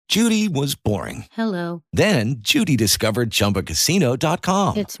Judy was boring. Hello. Then Judy discovered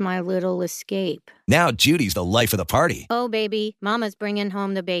ChumbaCasino.com. It's my little escape. Now Judy's the life of the party. Oh, baby, mama's bringing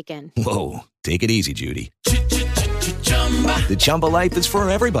home the bacon. Whoa, take it easy, Judy. The Chumba life is for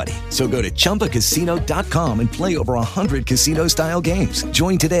everybody. So go to ChumbaCasino.com and play over 100 casino-style games.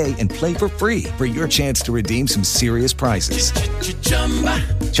 Join today and play for free for your chance to redeem some serious prizes.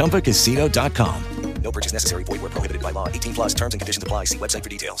 ChumbaCasino.com. No purchase necessary. Void where prohibited by law. 18 plus terms and conditions apply. See website for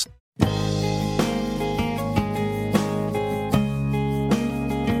details.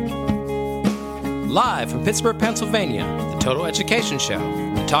 Live from Pittsburgh, Pennsylvania, the Total Education Show,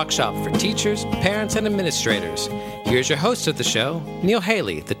 the talk shop for teachers, parents, and administrators. Here's your host of the show, Neil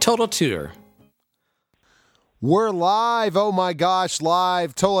Haley, the Total Tutor. We're live. Oh my gosh,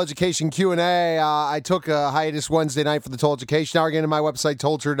 live. Total Education Q&A. I took a hiatus Wednesday night for the Total Education Hour. Again, to my website,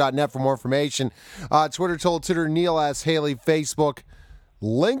 totaltutor.net for more information. Twitter, Total Tutor, Neil S. Haley, Facebook,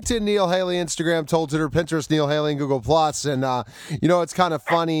 LinkedIn, Neil Haley, Instagram, Total Tutor, Pinterest, Neil Haley, and Google+. And, it's kind of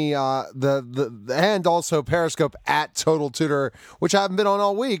funny, and also Periscope at Total Tutor, which I haven't been on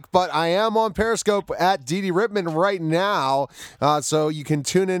all week, but I am on Periscope at Dede Rittman right now. So you can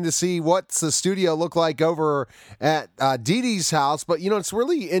tune in to see what's the studio look like over at Dede's house. But, what's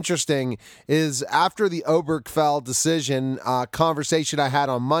really interesting is after the Obergefell decision conversation I had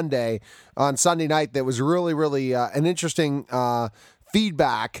on Sunday night, that was really, really an interesting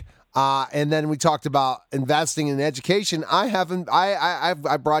feedback, and then we talked about investing in education. I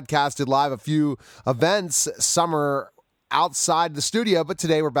broadcasted live a few events summer outside the studio, but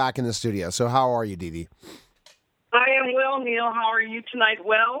today we're back in the studio. So how are you, Dede? I am well, Neil. How are you tonight?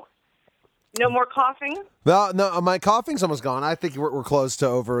 Well, no more coughing? Well, no, my coughing's almost gone. I think we're close to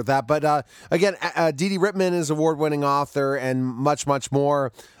over that. But again, Dede Rittman is award-winning author and much, much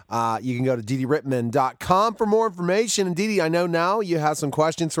more. You can go to DedeRittman.com for more information. And Dede, I know now you have some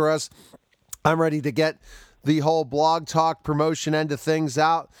questions for us. I'm ready to get the whole blog talk promotion end of things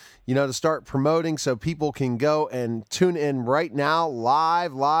out, to start promoting so people can go and tune in right now,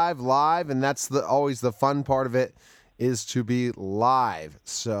 live. And that's always the fun part of it, is to be live.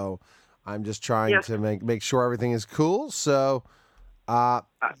 So I'm just trying to make sure everything is cool. So I'm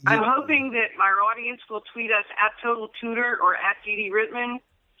hoping that our audience will tweet us at Total Tutor or at Dede Rittman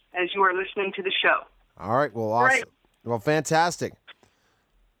as you are listening to the show. All right. Well, awesome. Right. Well, fantastic.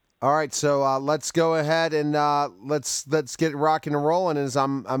 All right. So let's go ahead and let's get rocking and rolling as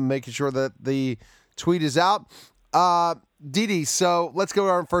I'm making sure that the tweet is out. Dede, so let's go to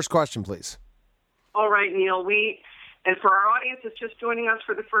our first question, please. All right, Neil. And for our audience that's just joining us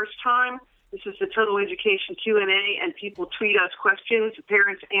for the first time, this is the Total Education Q&A, and people tweet us questions,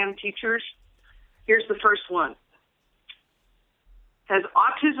 parents and teachers. Here's the first one. Has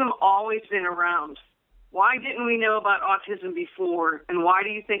autism always been around? Why didn't we know about autism before, and why do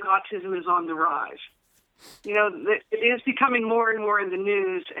you think autism is on the rise? It is becoming more and more in the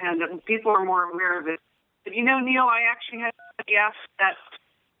news, and people are more aware of it. But Neil, I actually had somebody ask that.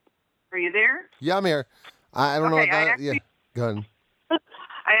 Are you there? Yeah, I'm here. I don't know what that is. Yeah, go ahead.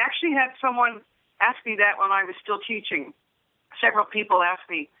 I actually had someone ask me that when I was still teaching. Several people asked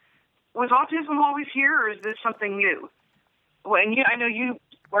me, was autism always here, or is this something new? Well, and I know you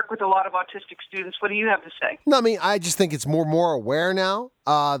work with a lot of autistic students. What do you have to say? No, I just think it's more aware now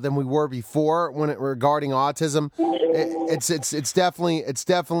than we were before regarding autism. It's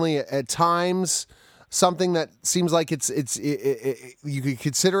definitely at times something that seems like it's you could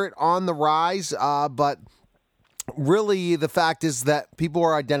consider it on the rise, but really the fact is that people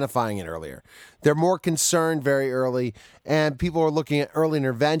are identifying it earlier. They're more concerned very early, and people are looking at early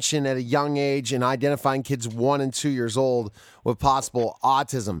intervention at a young age and identifying kids 1 and 2 years old with possible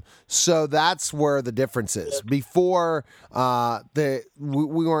autism. So that's where the difference is. Before, we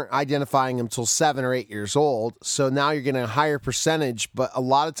weren't identifying them until 7 or 8 years old. So now you're getting a higher percentage. But a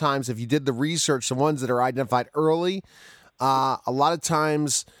lot of times, if you did the research, the ones that are identified early, a lot of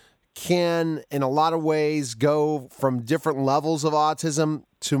times can, in a lot of ways, go from different levels of autism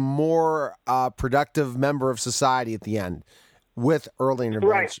to more productive member of society at the end with early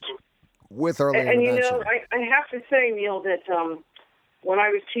intervention. Right. Intervention. I have to say, Neil, that when I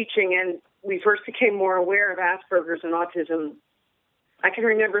was teaching and we first became more aware of Asperger's and autism, I can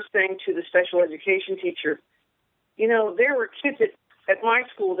remember saying to the special education teacher, there were kids at my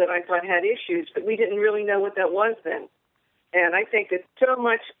school that I thought had issues, but we didn't really know what that was then. And I think that so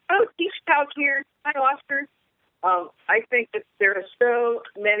much, teach out here, hi, Oscar. I think that there are so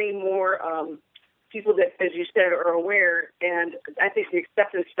many more people that, as you said, are aware, and I think the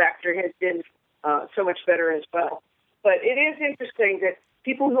acceptance factor has been so much better as well. But it is interesting that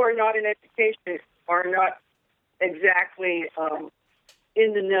people who are not in education are not exactly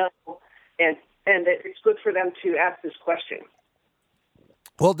in the know, and that it's good for them to ask this question.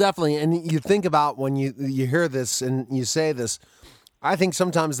 Well, definitely. And you think about when you hear this and you say this, I think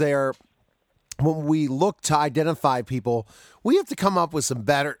sometimes when we look to identify people, we have to come up with some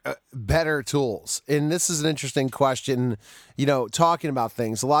better tools. And this is an interesting question, talking about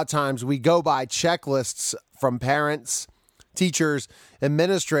things. A lot of times we go by checklists from parents, teachers,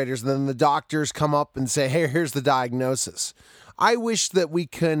 administrators, and then the doctors come up and say, hey, here's the diagnosis. I wish that we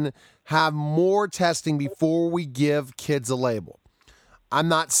can have more testing before we give kids a label. I'm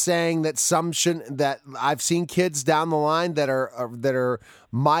not saying that some shouldn't. That I've seen kids down the line that are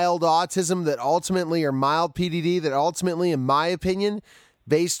mild autism, that ultimately are mild PDD, that ultimately, in my opinion,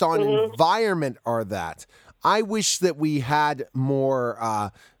 based on environment, are that. I wish that we had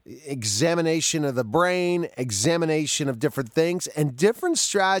more examination of the brain, examination of different things, and different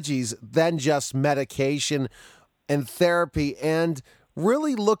strategies than just medication and therapy, and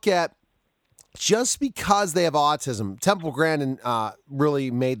really look at. Just because they have autism, Temple Grandin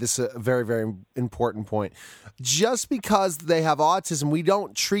really made this a very, very important point. Just because they have autism, we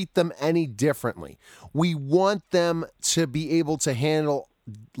don't treat them any differently. We want them to be able to handle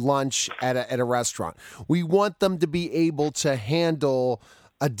lunch at a restaurant. We want them to be able to handle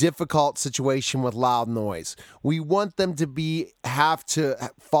a difficult situation with loud noise. We want them to have to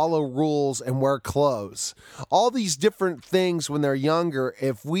follow rules and wear clothes. All these different things when they're younger,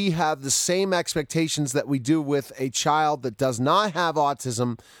 if we have the same expectations that we do with a child that does not have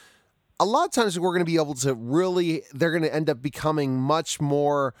autism, a lot of times we're going to be able to they're going to end up becoming much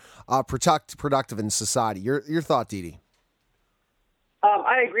more productive in society. Your thought, Dede?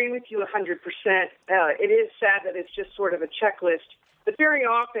 I agree with you 100%. It is sad that it's just sort of a checklist. But very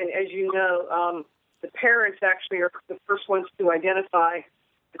often, as you know, the parents actually are the first ones to identify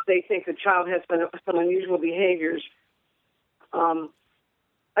if they think the child has some unusual behaviors.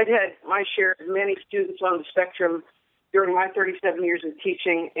 I've had my share of many students on the spectrum during my 37 years of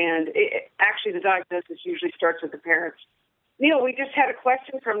teaching, and actually the diagnosis usually starts with the parents. Neil, we just had a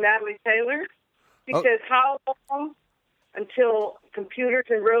question from Natalie Taylor. She says, how long until computers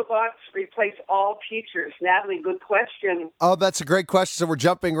and robots replace all teachers? Natalie, good question. Oh, that's a great question. So we're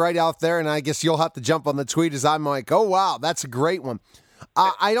jumping right out there, and I guess you'll have to jump on the tweet as I'm like, oh, wow, that's a great one.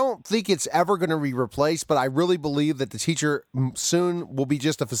 I don't think it's ever going to be replaced, but I really believe that the teacher soon will be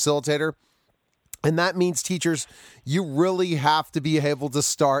just a facilitator. And that means, teachers, you really have to be able to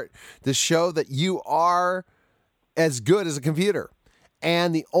start to show that you are as good as a computer.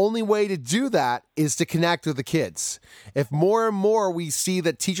 And the only way to do that is to connect with the kids. If more and more we see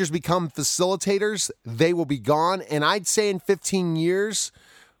that teachers become facilitators, they will be gone. And I'd say in 15 years,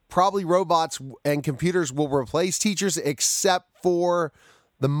 probably robots and computers will replace teachers, except for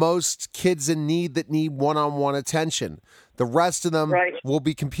the most kids in need that need one-on-one attention. The rest of them will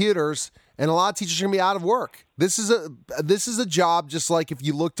be computers, and a lot of teachers are going to be out of work. This is a job just like if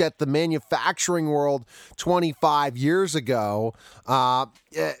you looked at the manufacturing world 25 years ago.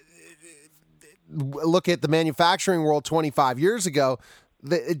 Look at the manufacturing world 25 years ago.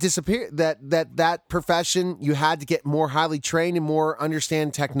 It disappeared. That profession, you had to get more highly trained and more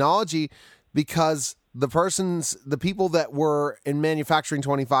understand technology, because the people that were in manufacturing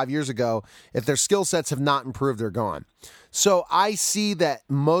 25 years ago, if their skill sets have not improved, they're gone. So I see that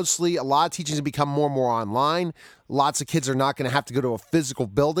mostly a lot of teaching has become more and more online. Lots of kids are not going to have to go to a physical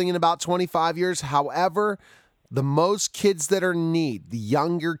building in about 25 years. However, the most kids that are in need, the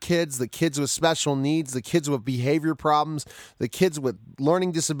younger kids, the kids with special needs, the kids with behavior problems, the kids with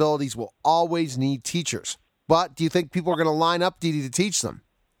learning disabilities will always need teachers. But do you think people are going to line up, Dede, to teach them?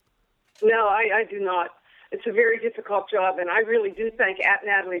 No, I do not. It's a very difficult job, and I really do thank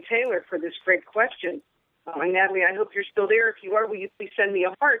Natalie Taylor for this great question. And Natalie, I hope you're still there. If you are, will you please send me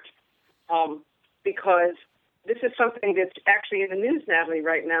a heart? Because this is something that's actually in the news, Natalie,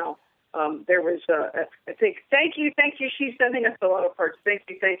 right now. There was, I think, thank you. She's sending us a lot of hearts. Thank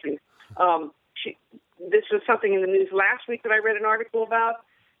you. This was something in the news last week that I read an article about,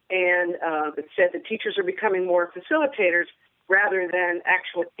 and it said that teachers are becoming more facilitators rather than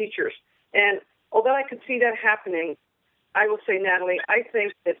actual teachers. And although I could see that happening, I will say, Natalie, I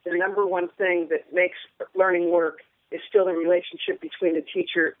think that the number one thing that makes learning work is still the relationship between the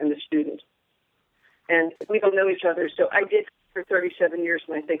teacher and the student. And we don't know each other, so I did for 37 years,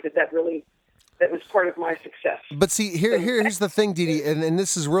 and I think that that was part of my success. But see, here's the thing, Dede, and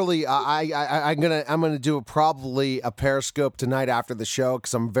this is really I'm gonna do probably a Periscope tonight after the show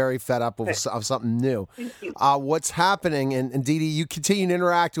because I'm very fed up of something new. What's happening, and Dede, you continue to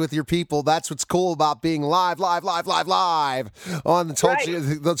interact with your people. That's what's cool about being live on the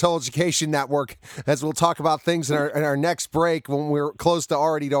Total Education Network. As we'll talk about things in our next break when we're close to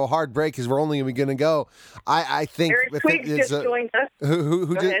a hard break, because we're only going to go. I think Eric Twiggs just joined us.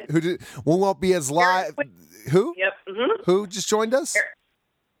 Who did? We won't be as live. Who? Yep. Mm-hmm. Who just joined us?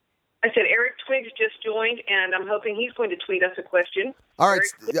 I said Eric Twiggs just joined, and I'm hoping he's going to tweet us a question. All right,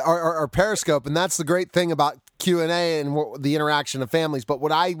 our Periscope, and that's the great thing about Q&A and the interaction of families. But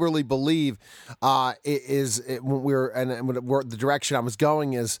what I really believe is the direction I was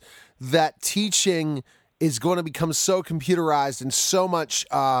going is that teaching is going to become so computerized and so much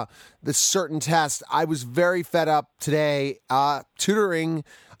the certain test. I was very fed up today tutoring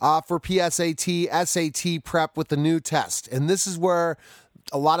for PSAT, SAT prep with the new test. And this is where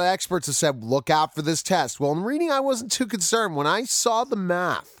a lot of experts have said, look out for this test. Well, in reading, I wasn't too concerned. When I saw the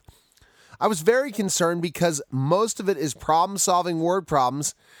math, I was very concerned because most of it is problem-solving word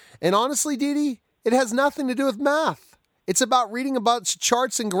problems. And honestly, Dede, it has nothing to do with math. It's about reading about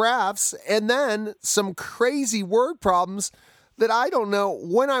charts and graphs and then some crazy word problems that I don't know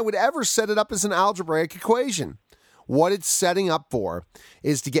when I would ever set it up as an algebraic equation. What it's setting up for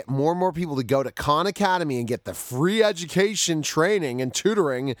is to get more and more people to go to Khan Academy and get the free education training and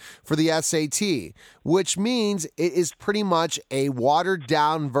tutoring for the SAT, which means it is pretty much a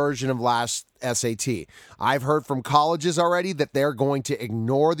watered-down version of last SAT. I've heard from colleges already that they're going to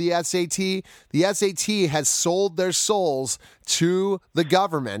ignore the SAT. The SAT has sold their souls to the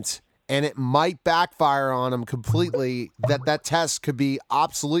government, and it might backfire on them completely, that test could be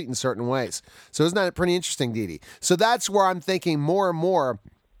obsolete in certain ways. So isn't that pretty interesting, Dede? So that's where I'm thinking more and more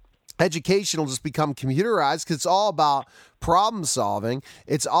education will just become computerized because it's all about problem solving.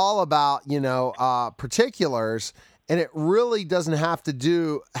 It's all about, particulars, and it really doesn't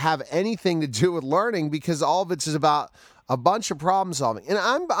have anything to do with learning because all of it's just about a bunch of problem solving. And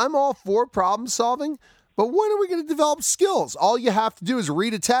I'm all for problem solving, but when are we going to develop skills? All you have to do is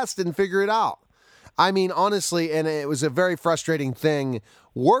read a test and figure it out. I mean, honestly, and it was a very frustrating thing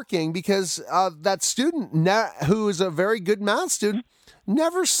working because that student, who is a very good math student,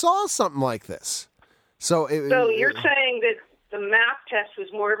 never saw something like this. So you're saying that the math test was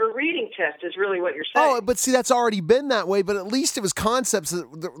more of a reading test is really what you're saying. Oh, but see, that's already been that way, but at least it was concepts that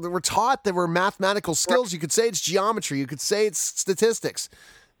were taught that were mathematical skills. Right. You could say it's geometry. You could say it's statistics.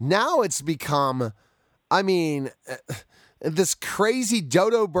 Now it's become... this crazy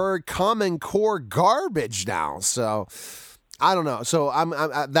Dodo Bird Common Core garbage now. So I don't know. So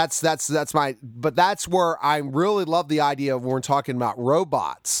that's where I really love the idea of when we're talking about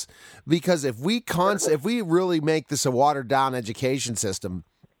robots, because if we really make this a watered down education system,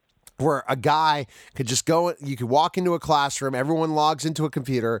 where a guy could just go, you could walk into a classroom, everyone logs into a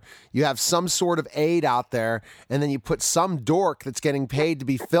computer, you have some sort of aid out there, and then you put some dork that's getting paid to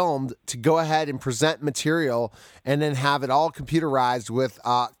be filmed to go ahead and present material and then have it all computerized with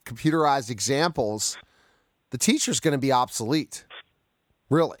computerized examples, the teacher's going to be obsolete.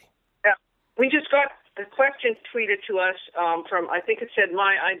 Really. Yeah. We just got a question tweeted to us from, I think it said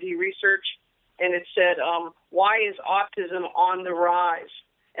My ID Research, and it said, why is autism on the rise?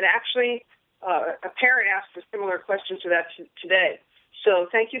 And actually, a parent asked a similar question to that today. So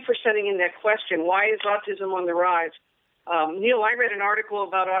thank you for sending in that question. Why is autism on the rise? Neil, I read an article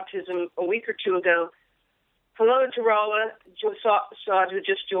about autism a week or two ago. Hello to Rala, Saad, who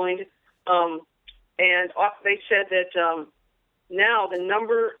just joined. And they said that now the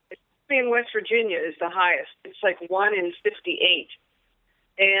number in West Virginia is the highest. It's like 1 in 58.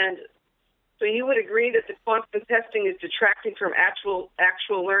 And so you would agree that the constant testing is detracting from actual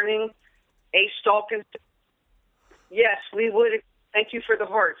learning? Ace Stalkin? Yes, we would. Thank you for the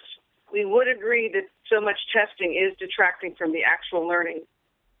hearts. We would agree that so much testing is detracting from the actual learning.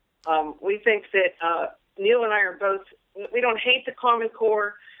 We think that Neil and I are both, we don't hate the Common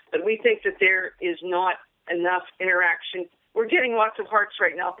Core, but we think that there is not enough interaction. We're getting lots of hearts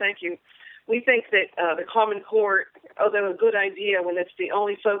right now. Thank you. We think that the Common Core, although a good idea when it's the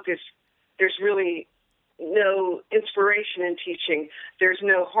only focus, there's really no inspiration in teaching. There's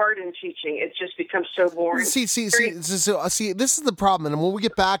no heart in teaching. It just becomes so boring. See, this is the problem. And when we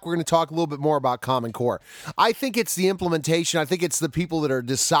get back, we're going to talk a little bit more about Common Core. I think it's the implementation. I think it's the people that are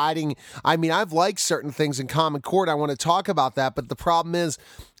deciding. I mean, I've liked certain things in Common Core, and I want to talk about that. But the problem is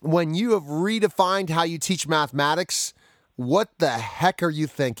when you have redefined how you teach mathematics, what the heck are you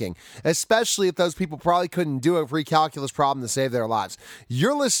thinking? Especially if those people probably couldn't do a free calculus problem to save their lives.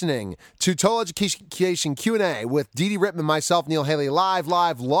 You're listening to Total Education Q&A with Dede Rittman, myself, Neil Haley, live,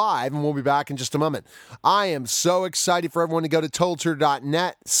 and we'll be back in just a moment. I am so excited for everyone to go to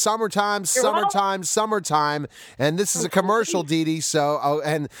totaltutor.net. Summertime, and this is a commercial, Dede,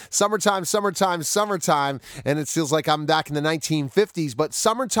 and summertime, and it feels like I'm back in the 1950s, but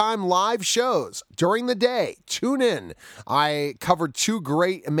summertime live shows during the day. Tune in. I covered two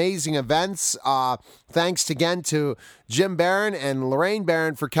great, amazing events. Thanks again to Jim Barron and Lorraine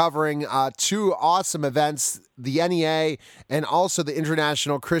Barron for covering two awesome events, the NEA and also the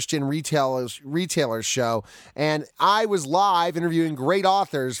International Christian Retailers Show. And I was live interviewing great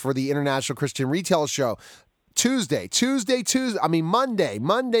authors for the International Christian Retailers Show. Monday,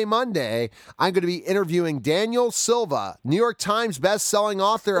 I'm going to be interviewing Daniel Silva, New York Times best-selling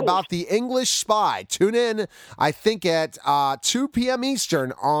author about The English Spy. Tune in, I think, at 2 p.m.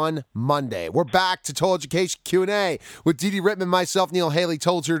 Eastern on Monday. We're back to Total Education Q&A with Dede Rittman, myself, Neil Haley,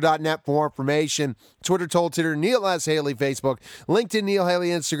 totaltutor.net for more information. Twitter, Total Tutor, Neil S. Haley, Facebook, LinkedIn, Neil Haley,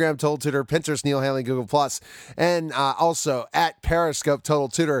 Instagram, Total Tutor, Pinterest, Neil Haley, Google+, and also at Periscope, Total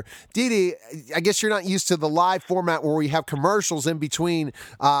Tutor. Dede, I guess you're not used to the live format where we have commercials in between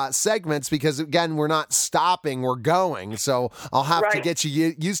segments because, again, we're not stopping, we're going. So I'll have to get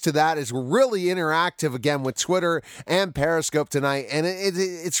you used to that as we're really interactive, again, with Twitter and Periscope tonight, and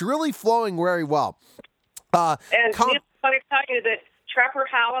it's really flowing very well. And Neil, I want to tell you that Trapper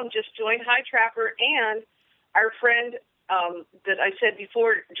Hallam just joined. Hi, Trapper. And our friend that I said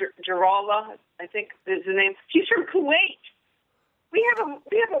before, Jarala, I think is the name. He's from Kuwait. We have a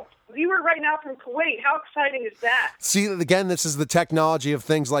viewer right now from Kuwait. How exciting is that? See, again, this is the technology of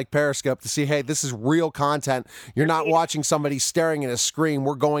things like Periscope to see, hey, this is real content. You're not watching somebody staring at a screen.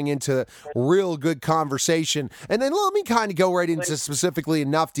 We're going into real good conversation. And then let me kind of go right into specifically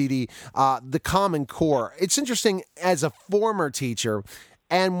enough, Dede, the Common Core. It's interesting as a former teacher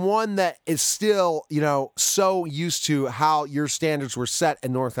and one that is still, so used to how your standards were set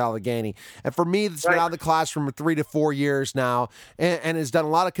in North Allegheny. And for me, that's been out of the classroom for 3 to 4 years now and has done a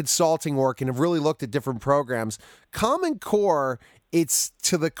lot of consulting work and have really looked at different programs. Common Core, it's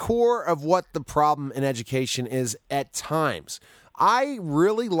to the core of what the problem in education is at times. I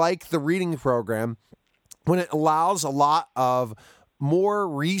really like the reading program when it allows a lot of more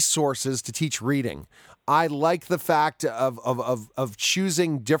resources to teach reading. I like the fact of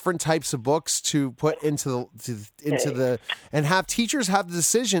choosing different types of books to put into the and have teachers have the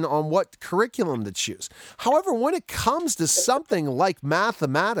decision on what curriculum to choose. However, when it comes to something like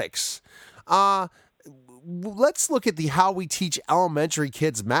mathematics, let's look at how we teach elementary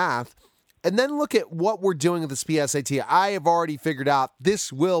kids math. And then look at what we're doing with this PSAT. I have already figured out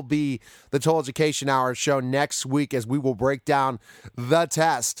this will be the Total Education Hour show next week as we will break down the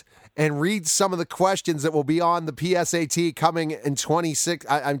test and read some of the questions that will be on the PSAT coming in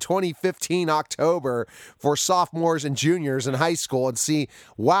 2015 October for sophomores and juniors in high school and see,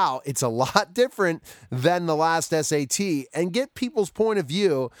 wow, it's a lot different than the last SAT and get people's point of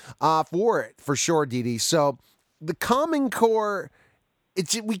view for it, for sure, Dede. So the Common Core,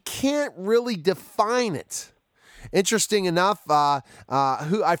 we can't really define it. Interesting enough,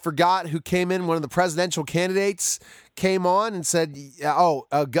 who I forgot who came in, one of the presidential candidates came on and said,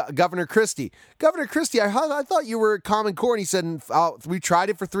 Governor Christie. Governor Christie, I thought you were Common Core. And he said, we tried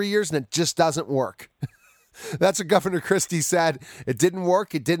it for 3 years and it just doesn't work. That's what Governor Christie said. It didn't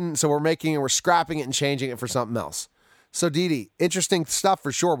work. It didn't. So we're scrapping it and changing it for something else. So, Dede, interesting stuff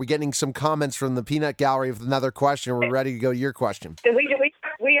for sure. We're getting some comments from the Peanut Gallery with another question. We're ready to go to your question. And we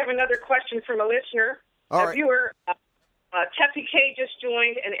have another question from a listener, viewer. Teppy K just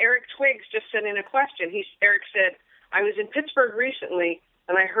joined, and Eric Twiggs just sent in a question. Eric said, I was in Pittsburgh recently,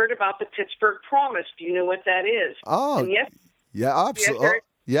 and I heard about the Pittsburgh Promise. Do you know what that is? Oh, and yes, yeah, absolutely.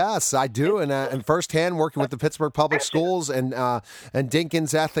 Yes, I do, and firsthand working with the Pittsburgh Public Schools and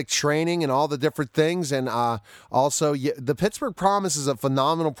Dinkins Ethic Training and all the different things, and also the Pittsburgh Promise is a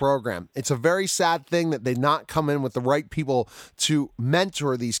phenomenal program. It's a very sad thing that they not come in with the right people to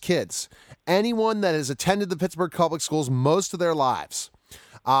mentor these kids. Anyone that has attended the Pittsburgh Public Schools most of their lives,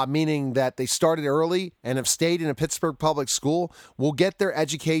 meaning that they started early and have stayed in a Pittsburgh Public School, will get their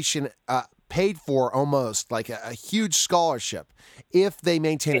education paid for almost like a huge scholarship if they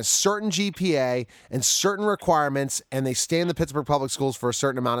maintain a certain GPA and certain requirements and they stay in the Pittsburgh Public Schools for a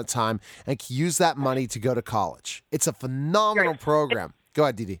certain amount of time and can use that money to go to college. It's a phenomenal program. Go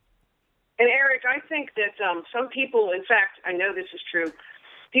ahead, Dede. And Eric, I think that some people, in fact, I know this is true,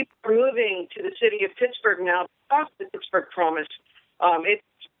 people are moving to the city of Pittsburgh now because of the Pittsburgh Promise. It's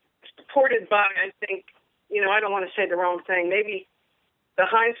supported by, I think, I don't want to say the wrong thing. Maybe the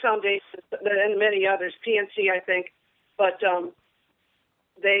Heinz Foundation and many others, PNC, I think. But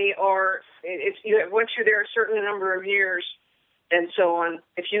they are, once you're there a certain number of years and so on,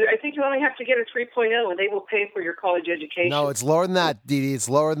 I think you only have to get a 3.0 and they will pay for your college education. No, it's lower than that, Dede. It's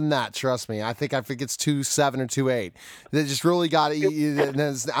lower than that. Trust me. I think it's 2.7 or 2.8. They just really got it.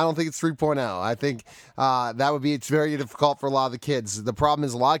 I don't think it's 3.0. I think it's very difficult for a lot of the kids. The problem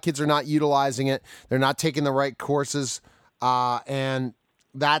is a lot of kids are not utilizing it. They're not taking the right courses, and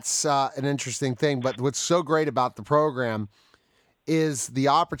that's an interesting thing. But what's so great about the program is the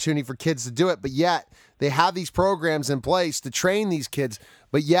opportunity for kids to do it, but yet they have these programs in place to train these kids,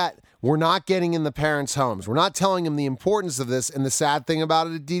 but yet we're not getting in the parents' homes. We're not telling them the importance of this, and the sad thing about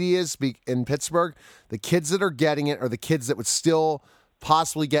it, Dede, is in Pittsburgh, the kids that are getting it are the kids that would still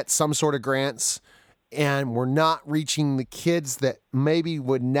possibly get some sort of grants, and we're not reaching the kids that maybe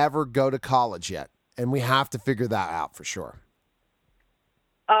would never go to college yet, and we have to figure that out for sure.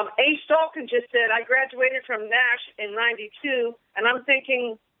 A. Stalkin just said, I graduated from Nash in 92, and I'm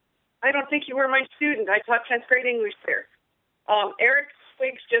thinking, I don't think you were my student. I taught 10th grade English there. Eric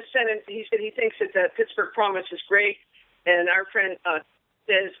Swiggs just said he thinks that the Pittsburgh Promise is great, and our friend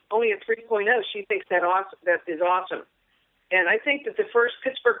says only a 3.0. She thinks that is awesome. And I think that the first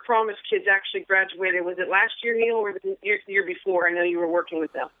Pittsburgh Promise kids actually graduated, was it last year, Neil, or the year before? I know you were working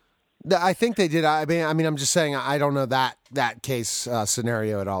with them. I think they did. I mean, I'm just saying I don't know that case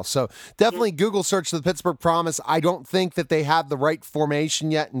scenario at all. So definitely Google search the Pittsburgh Promise. I don't think that they have the right formation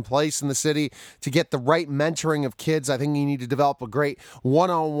yet in place in the city to get the right mentoring of kids. I think you need to develop a great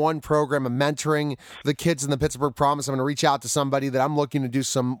one-on-one program of mentoring the kids in the Pittsburgh Promise. I'm going to reach out to somebody that I'm looking to do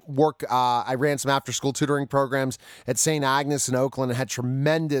some work. I ran some after-school tutoring programs at St. Agnes in Oakland and had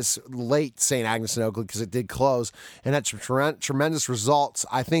tremendous late St. Agnes in Oakland because it did close and had tremendous results.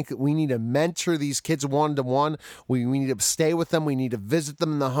 I think we need to mentor these kids one-to-one. We need to stay with them. We need to visit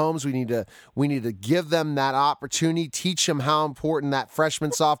them in the homes. We need to give them that opportunity, teach them how important that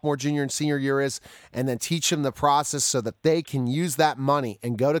freshman, sophomore, junior, and senior year is, and then teach them the process so that they can use that money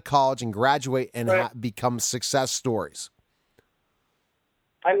and go to college and graduate and become success stories.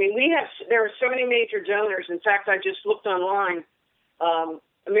 I mean, there are so many major donors. In fact, I just looked online.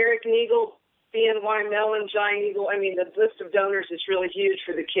 American Eagle, BNY Mellon, Giant Eagle. I mean, the list of donors is really huge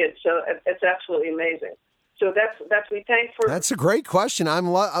for the kids. So it's absolutely amazing. So that's we thank for. That's a great question.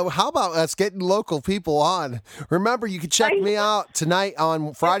 How about us getting local people on? Remember, you can check me out tonight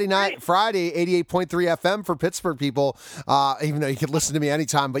on Friday, 88.3 FM for Pittsburgh people. Even though you can listen to me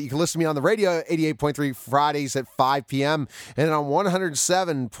anytime, but you can listen to me on the radio, 88.3 Fridays at 5 p.m. and on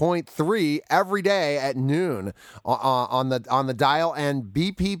 107.3 every day at noon on the dial, and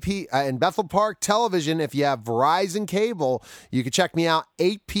BPP and Bethel Park Television. If you have Verizon cable, you can check me out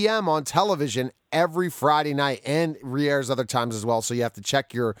 8 p.m. on television every Friday night, and re-airs other times as well. So you have to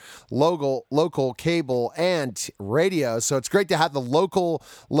check your local cable and radio. So it's great to have the locale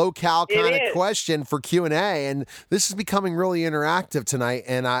kind of question for Q&A. And this is becoming really interactive tonight.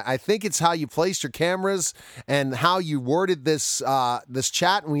 And I think it's how you placed your cameras and how you worded this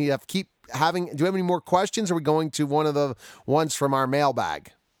chat. And we have do you have any more questions? Or are we going to one of the ones from our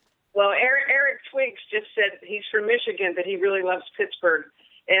mailbag? Well, Eric Twiggs just said he's from Michigan, that he really loves Pittsburgh.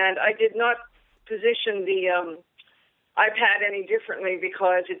 And I did not position the iPad any differently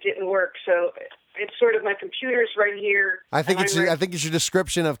because it didn't work. So it's sort of my computer's right here. I think it's your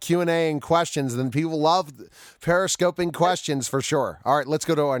description of Q&A and questions. And people love periscoping questions for sure. All right, let's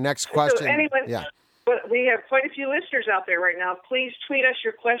go to our next question. So anyone, we have quite a few listeners out there right now. Please tweet us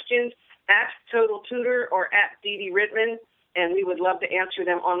your questions at Total Tutor or at Dede Rittman, and we would love to answer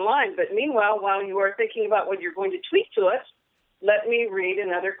them online. But meanwhile, while you are thinking about what you're going to tweet to us, let me read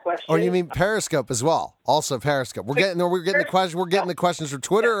another question. Or you mean Periscope as well? Also Periscope. We're getting the questions from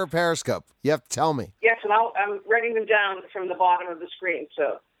Twitter or Periscope. You have to tell me. Yes, and I'm writing them down from the bottom of the screen.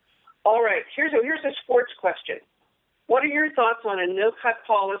 So, all right. Here's a sports question. What are your thoughts on a no-cut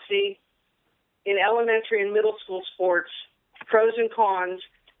policy in elementary and middle school sports? Pros and cons,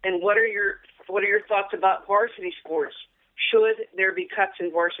 and what are your thoughts about varsity sports? Should there be cuts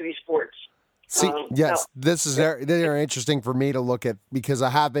in varsity sports? This is very interesting for me to look at because I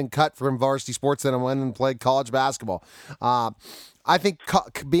have been cut from varsity sports and I went and played college basketball. I think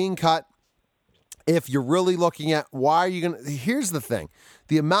being cut, if you're really looking at why are you going to, here's the thing.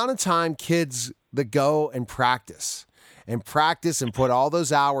 The amount of time kids that go and practice and put all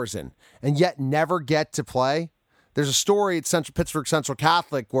those hours in and yet never get to play. There's a story at Pittsburgh Central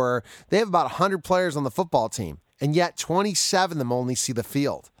Catholic where they have about 100 players on the football team and yet 27 of them only see the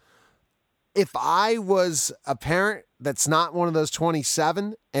field. if I was a parent that's not one of those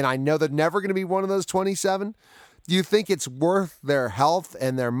 27, and I know they're never going to be one of those 27, do you think it's worth their health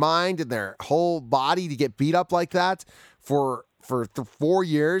and their mind and their whole body to get beat up like that for 4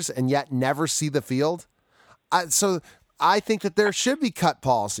 years and yet never see the field? So I think that there should be cut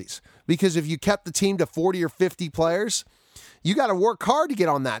policies, because if you kept the team to 40 or 50 players, you got to work hard to get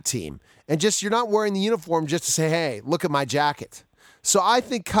on that team. And you're not wearing the uniform just to say, hey, look at my jacket. So I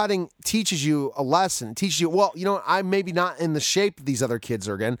think cutting teaches you a lesson, teaches you, well, I'm maybe not in the shape these other kids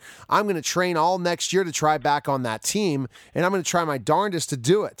are in. I'm going to train all next year to try back on that team, and I'm going to try my darndest to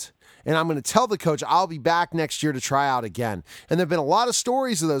do it. And I'm going to tell the coach I'll be back next year to try out again. And there have been a lot of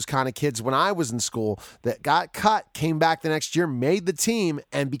stories of those kind of kids when I was in school that got cut, came back the next year, made the team,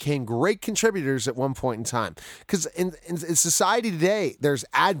 and became great contributors at one point in time. Because in society today, there's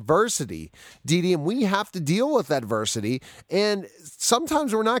adversity, Dede, and we have to deal with adversity. And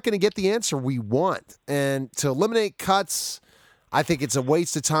sometimes we're not going to get the answer we want. And to eliminate cuts, I think it's a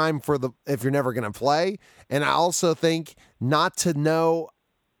waste of time if you're never going to play. And I also think not to know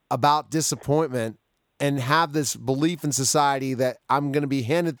about disappointment and have this belief in society that I'm going to be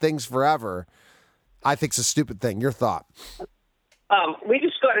handed things forever, I think it's a stupid thing. Your thought? We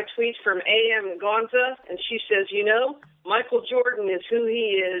just got a tweet from A.M. Gonza, and she says, Michael Jordan is who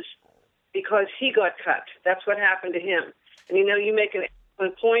he is because he got cut. That's what happened to him. And, you make an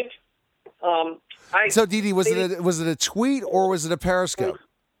excellent point. So, Dede, was it a tweet or was it a Periscope?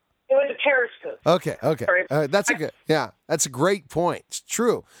 It was a Periscope. Okay. That's a great point. It's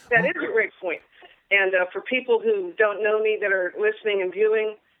true. That is a great point. And for people who don't know me that are listening and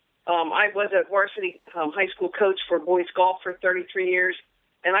viewing, I was a varsity high school coach for boys golf for 33 years,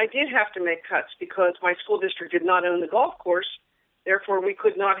 and I did have to make cuts because my school district did not own the golf course. Therefore, we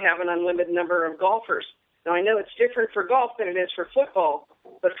could not have an unlimited number of golfers. Now, I know it's different for golf than it is for football,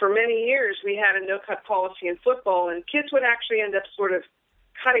 but for many years we had a no-cut policy in football, and kids would actually end up sort of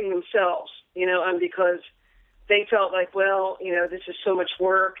cutting themselves, because they felt like, this is so much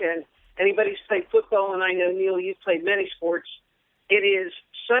work, and anybody's played football, and I know, Neil, you've played many sports. It is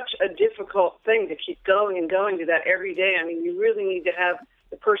such a difficult thing to keep going and going to that every day. I mean, you really need to have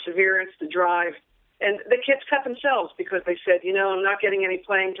the perseverance, the drive. And the kids cut themselves because they said, I'm not getting any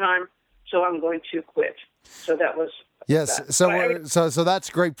playing time, so I'm going to quit. So that was... Yes, that. So that's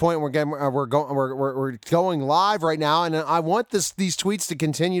a great point. We're going live right now, and I want these tweets to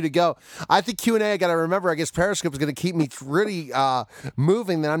continue to go. I think Q&A. I got to remember. I guess Periscope is going to keep me really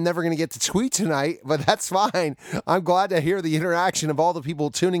moving. That I'm never going to get to tweet tonight, but that's fine. I'm glad to hear the interaction of all the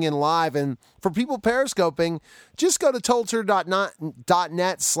people tuning in live. And for people Periscoping, just go to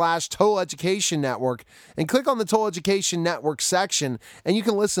Tutor.net/Total Education Network and click on the Total Education Network section, and you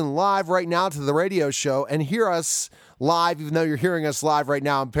can listen live right now to the radio show and hear us live, even though you're hearing us live right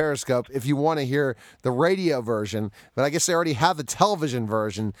now on Periscope, if you want to hear the radio version. But I guess they already have the television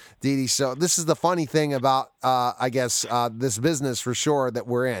version, Dede. So this is the funny thing about, this business for sure that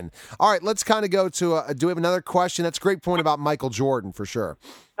we're in. All right, let's kind of go to, do we have another question? That's a great point about Michael Jordan, for sure.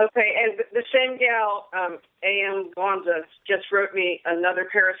 Okay, and the same gal, A.M. Gonza, just wrote me another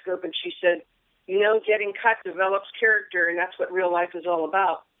Periscope, and she said, getting cut develops character, and that's what real life is all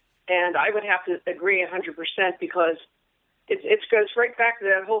about. And I would have to agree 100% because it goes right back to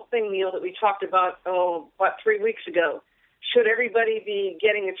that whole thing, Neil, that we talked about, 3 weeks ago. Should everybody be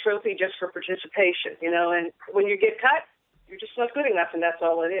getting a trophy just for participation? And when you get cut, you're just not good enough, and that's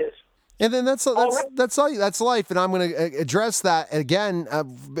all it is. And then that's life, and I'm going to address that again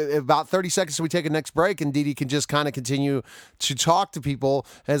about 30 seconds so we take a next break, and Dede can just kind of continue to talk to people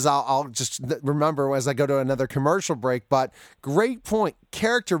as I'll just remember as I go to another commercial break. But great point,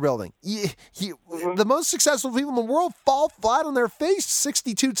 character building. The most successful people in the world fall flat on their face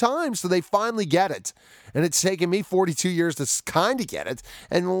 62 times so they finally get it. And it's taken me 42 years to kind of get it.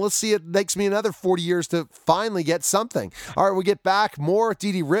 And let's see, it takes me another 40 years to finally get something. All right, we get back. More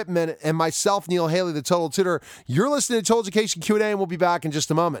Dede Rittman and myself, Neil Haley, the Total Tutor. You're listening to Total Education Q&A, and we'll be back in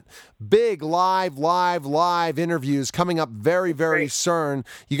just a moment. Big live interviews coming up very, very soon.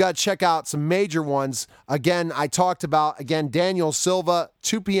 You got to check out some major ones. Again, I talked about, Daniel Silva,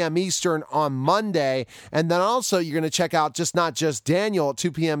 2 p.m. Eastern on Monday. And then also you're going to check out not just Daniel at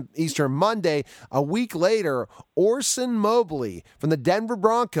 2 p.m. Eastern Monday. A week later, Orson Mobley from the Denver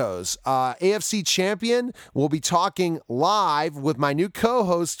Broncos, AFC champion, will be talking live with my new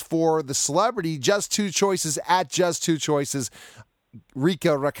co-host for the celebrity Just Two Choices at Just Two Choices, Rika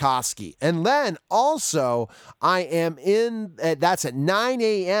Rakoski. And then also I am that's at 9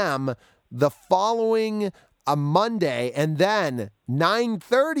 a.m. the following Monday, and then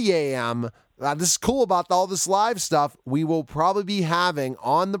 9:30 a.m. this is cool about all this live stuff. We will probably be having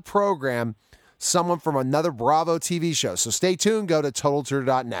on the program someone from another Bravo TV show. So stay tuned. Go to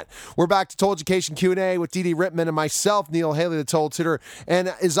TotalTutor.net. We're back to Total Education Q&A with Dede Rittman and myself, Neil Haley, the Total Tutor.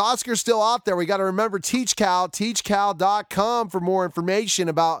 And is Oscar still out there? We got to remember TeachCal, teachcal.com for more information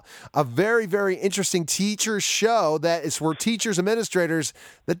about a very, very interesting teacher show that is for teachers, administrators,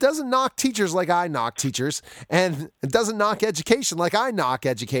 that doesn't knock teachers like I knock teachers, and it doesn't knock education like I knock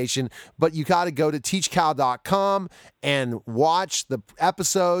education, but you got to go to teachcal.com and watch the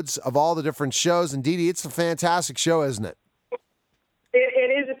episodes of all the different shows. And Dede, it's a fantastic show, isn't it?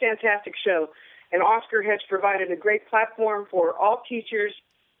 It is a fantastic show. And Oscar has provided a great platform for all teachers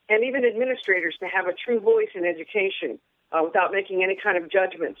and even administrators to have a true voice in education without making any kind of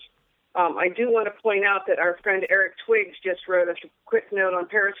judgments. I do want to point out that our friend Eric Twiggs just wrote us a quick note on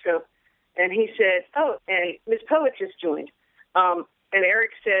Periscope, and he said, and Ms. Poet just joined. And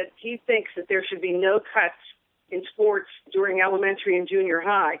Eric said he thinks that there should be no cuts in sports during elementary and junior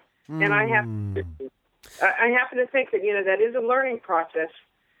high. And I happen to think that, that is a learning process,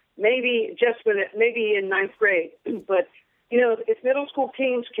 maybe maybe in ninth grade. But, if middle school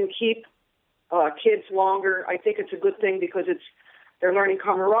teams can keep kids longer, I think it's a good thing because they're learning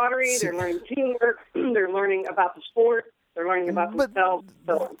camaraderie, they're learning teamwork, they're learning about the sport, they're learning about themselves.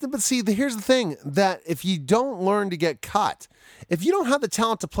 But see, here's the thing, that if you don't learn to get cut, if you don't have the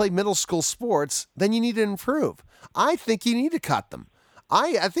talent to play middle school sports, then you need to improve. I think you need to cut them.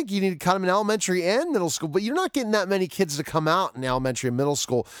 I think you need to cut them in elementary and middle school, but you're not getting that many kids to come out in elementary and middle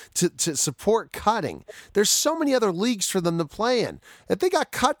school to support cutting. There's so many other leagues for them to play in. If they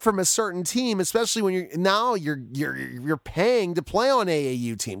got cut from a certain team, especially when you're paying to play on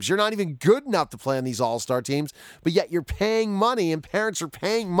AAU teams, you're not even good enough to play on these all-star teams, but yet you're paying money and parents are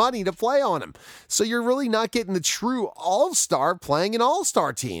paying money to play on them. So you're really not getting the true all-star playing in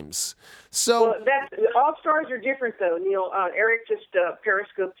all-star teams. So all-stars are different, though, Neil. Eric just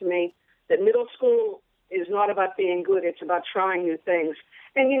periscoped to me that middle school is not about being good. It's about trying new things.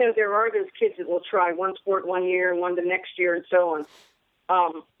 And, there are those kids that will try one sport one year and one the next year and so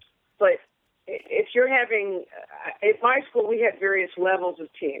on. But if you're having – at my school, we had various levels of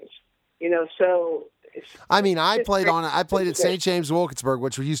teams, so – I played at St. James Wilkinsburg,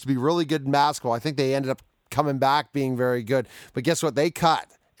 which used to be really good in basketball. I think they ended up coming back being very good. But guess what? They cut.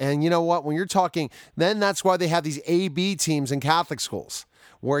 And you know what? When you're talking, then that's why they have these A-B teams in Catholic schools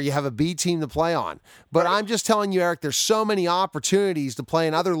where you have a B team to play on. But I'm just telling you, Eric, there's so many opportunities to play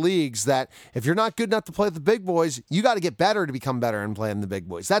in other leagues that if you're not good enough to play with the big boys, you got to get better to become better and play in the big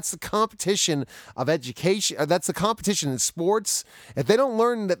boys. That's the competition of education. That's the competition in sports. If they don't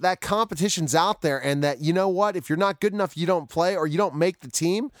learn that competition's out there and that, you know what, if you're not good enough, you don't play or you don't make the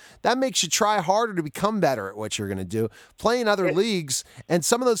team, that makes you try harder to become better at what you're going to do. Play in other leagues, and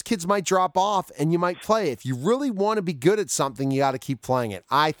some of those kids might drop off and you might play. If you really want to be good at something, you got to keep playing it.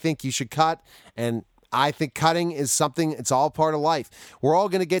 I think you should cut, and I think cutting is something, it's all part of life. We're all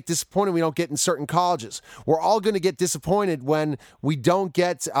going to get disappointed we don't get in certain colleges. We're all going to get disappointed when we don't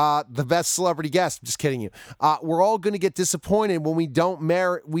get the best celebrity guest. I'm just kidding you. We're all going to get disappointed when we don't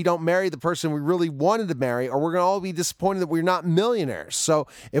marry the person we really wanted to marry, or we're going to all be disappointed that we're not millionaires. So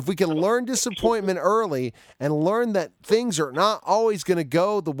if we can learn disappointment early and learn that things are not always going to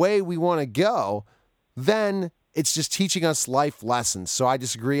go the way we want to go, then it's just teaching us life lessons. So I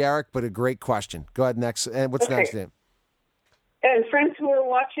disagree, Eric, but a great question. Go ahead next. And what's next, Dan? And friends who are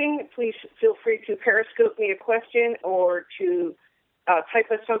watching, please feel free to periscope me a question or to type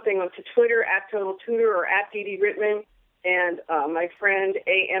us something onto Twitter at Total Tutor or at Dede Rittman. And my friend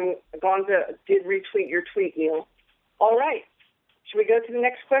A.M. Gonza did retweet your tweet, Neil. All right. Should we go to the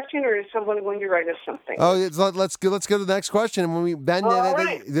next question, or is someone going to write us something? Oh, let's go to the next question. And when we bend,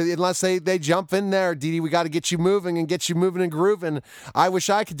 unless they jump in there, Dede, we got to get you moving and grooving. I wish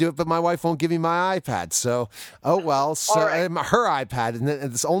I could do it, but my wife won't give me my iPad. So, oh well. So her iPad, and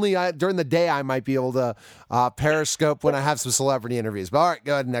it's only during the day I might be able to periscope when I have some celebrity interviews. But all right,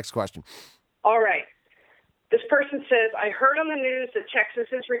 go ahead. Next question. All right. This person says, I heard on the news that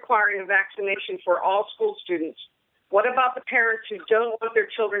Texas is requiring a vaccination for all school students. What about the parents who don't want their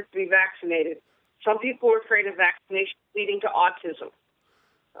children to be vaccinated? Some people are afraid of vaccination leading to autism.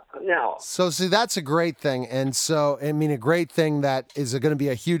 No. So, see, that's a great thing. And so, a great thing that is going to be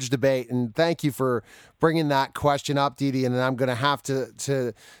a huge debate. And thank you for bringing that question up, Dede. And I'm going to have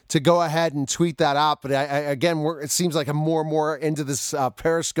to go ahead and tweet that out. But it seems like I'm more and more into this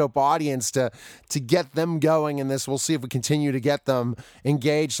Periscope audience to get them going in this. We'll see if we continue to get them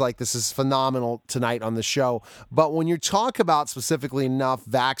engaged. Like, this is phenomenal tonight on the show. But when you talk about specifically enough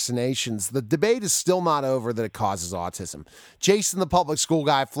vaccinations, the debate is still not over that it causes autism. Jason, the public school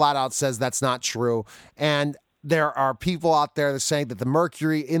guy, flat out says that's not true. And there are people out there that are saying that the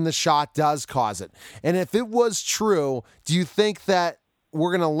mercury in the shot does cause it. And if it was true, do you think that we're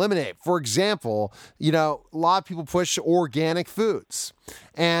going to eliminate? For example, a lot of people push organic foods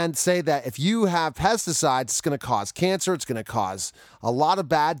and say that if you have pesticides, it's going to cause cancer. It's going to cause a lot of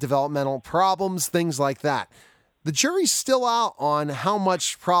bad developmental problems, things like that. The jury's still out on how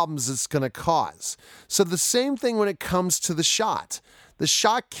much problems it's going to cause. So the same thing when it comes to the shot. The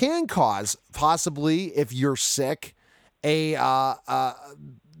shot can cause, possibly, if you're sick, maybe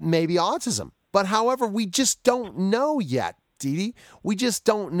autism. But however, we just don't know yet, Dede. We just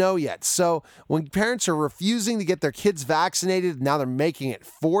don't know yet. So when parents are refusing to get their kids vaccinated, now they're making it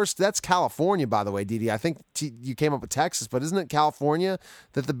forced. That's California, by the way, Dede. I think you came up with Texas, but isn't it California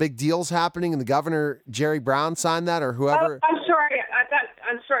that the big deal's happening and the governor, Jerry Brown, signed that, or whoever? I'm sorry.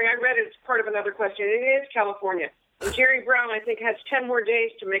 I'm sorry. I read it as part of another question. It is California. And Jerry Brown, I think, has 10 more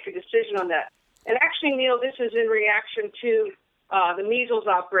days to make a decision on that. And actually, Neil, this is in reaction to the measles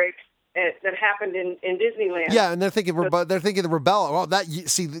outbreak that happened in Disneyland. Yeah, and they're thinking the rubella. Well, but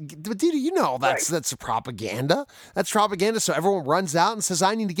Dede, that's propaganda. That's propaganda. So everyone runs out and says,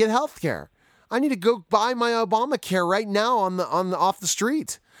 "I need to get health care. I need to go buy my Obamacare right now off the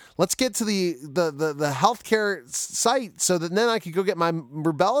street. Let's get to the healthcare site so that then I can go get my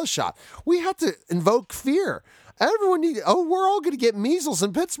rubella shot." We have to invoke fear. Everyone we're all going to get measles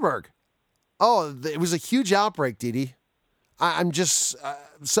in Pittsburgh. Oh, it was a huge outbreak, Dede. I'm just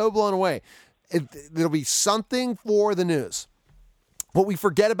so blown away. There'll be something for the news. What we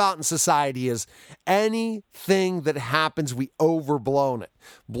forget about in society is anything that happens, we overblown it,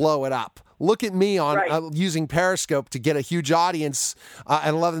 blow it up. Look at me on using Periscope to get a huge audience at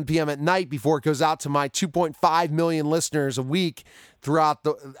 11 p.m. at night before it goes out to my 2.5 million listeners a week throughout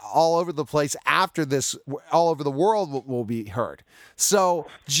all over the place. After this, all over the world will be heard. So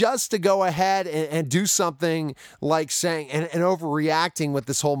just to go ahead and do something like saying and overreacting with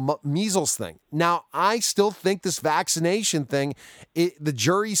this whole measles thing. Now, I still think this vaccination thing, the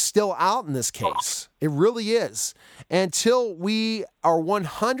jury's still out in this case. It really is. Until we are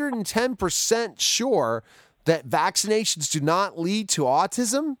 110% sure that vaccinations do not lead to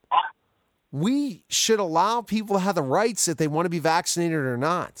autism, we should allow people to have the rights if they want to be vaccinated or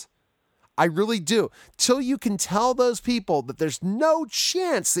not. I really do. Till you can tell those people that there's no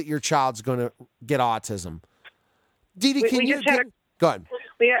chance that your child's going to get autism. Dede, go ahead.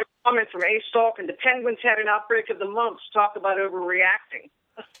 We had a comment from A. Stalk, and the Penguins had an outbreak of the mumps. Talk about overreacting.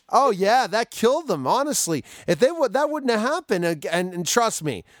 Oh, yeah, that killed them, honestly. If that wouldn't have happened, and trust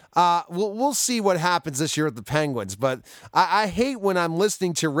me, we'll see what happens this year with the Penguins, but I hate when I'm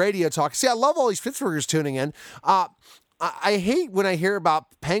listening to radio talk. See, I love all these Pittsburghers tuning in. I hate when I hear about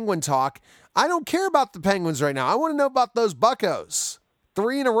Penguin talk. I don't care about the Penguins right now. I want to know about those Buccos.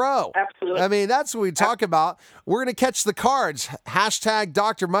 3 in a row. Absolutely. I mean, that's what we talk about. We're going to catch the cards. Hashtag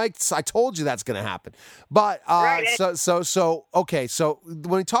Dr. Mike. I told you that's going to happen. But okay. So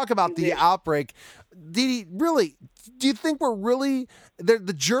when we talk about the outbreak, Dede, really, do you think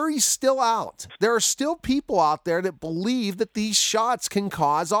the jury's still out? There are still people out there that believe that these shots can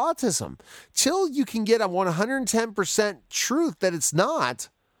cause autism. Till you can get a 110% truth that it's not,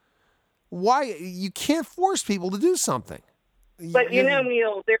 why you can't force people to do something. But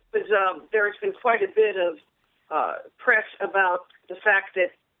Neil, there's been quite a bit of press about the fact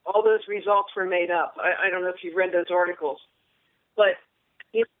that all those results were made up. I don't know if you've read those articles, but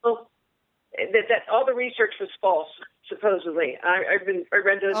that all the research was false. Supposedly, I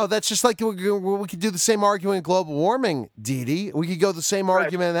read those. Oh, that's just like we could do the same argument in global warming, Dede. We could go the same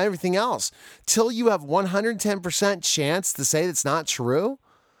argument and everything else. Till you have 110% chance to say that's not true,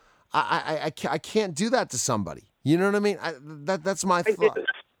 I can't do that to somebody. You know what I mean? That's my thought.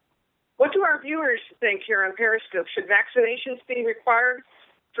 What do our viewers think here on Periscope? Should vaccinations be required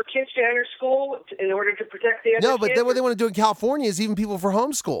for kids to enter school in order to protect the other kids? No, but then what they want to do in California is even people for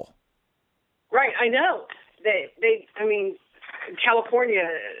homeschool. Right, I know. California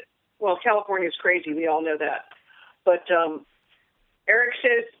is crazy. We all know that. But Eric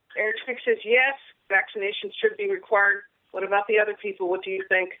Fick says, yes, vaccinations should be required. What about the other people? What do you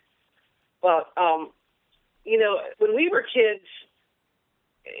think? Well, when we were kids,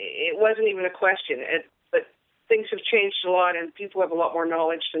 it wasn't even a question. But things have changed a lot, and people have a lot more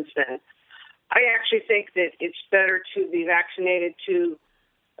knowledge since then. I actually think that it's better to be vaccinated to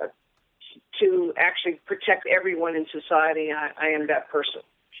actually protect everyone in society. I am that person.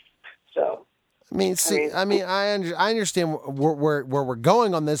 So. I understand where we're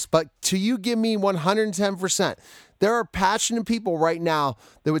going on this, but till you give me 110%, there are passionate people right now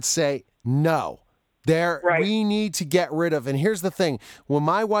that would say, no, We need to get rid of. And here's the thing. When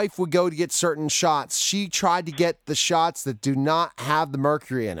my wife would go to get certain shots, she tried to get the shots that do not have the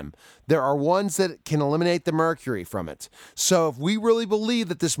mercury in them. There are ones that can eliminate the mercury from it. So if we really believe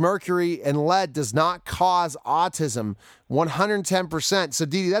that this mercury and lead does not cause autism, 110%. So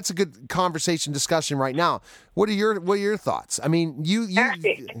Dede, that's a good conversation discussion right now. What are your thoughts? I mean, you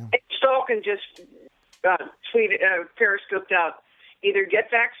Stoll can just periscoped out. Either get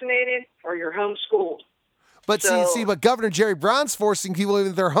vaccinated or you're homeschooled. But but Governor Jerry Brown's forcing people,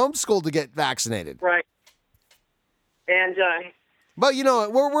 even if they're homeschooled, to get vaccinated. Right. And but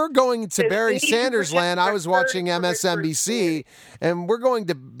we're going to Barry Sanders land. I was watching MSNBC, and we're going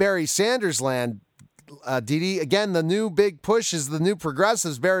to Barry Sanders land. Dede, again, the new big push is the new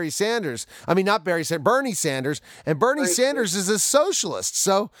progressives, Barry Sanders. I mean, not Barry Sanders, Bernie Sanders. And Bernie Sanders is a socialist.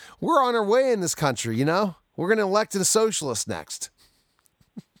 So we're on our way in this country, We're going to elect a socialist next.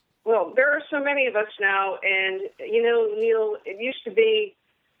 Well, there are so many of us now, and, Neil, it used to be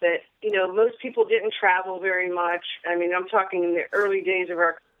that, most people didn't travel very much. I mean, I'm talking in the early days of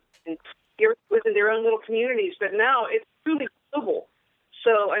our within their own little communities, but now it's truly global.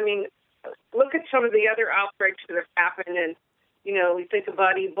 So, I mean, look at some of the other outbreaks that have happened, and, we think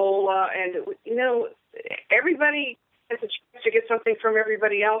about Ebola, and, everybody has a chance to get something from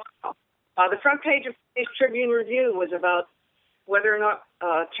everybody else. The front page of today's Tribune Review was about whether or not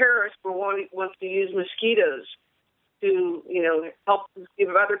terrorists will want to use mosquitoes to, help give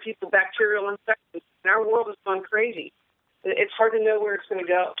other people bacterial infections. And our world has gone crazy. It's hard to know where it's going to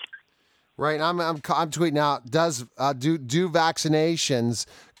go. Right. I'm tweeting out, do vaccinations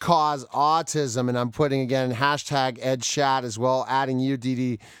cause autism? And I'm putting, again, hashtag #EdChat as well, adding you,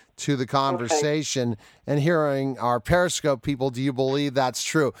 Dede, to the conversation, and hearing our Periscope people, do you believe that's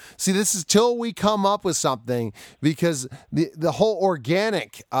true? See, this is till we come up with something, because the whole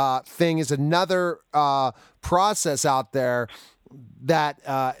organic thing is another process out there that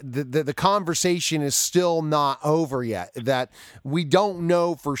the conversation is still not over yet, that we don't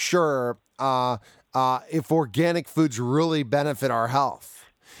know for sure if organic foods really benefit our health.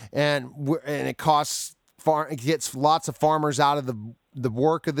 And it gets lots of farmers out of the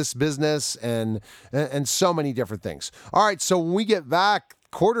work of this business and so many different things. All right, so when we get back,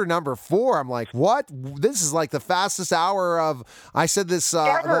 quarter number 4, I'm like, what? This is like the fastest hour of, I said this the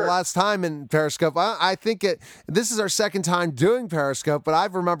last time in Periscope. I think this is our second time doing Periscope, but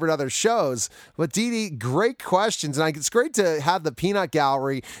I've remembered other shows. But Dede, great questions. And it's great to have the Peanut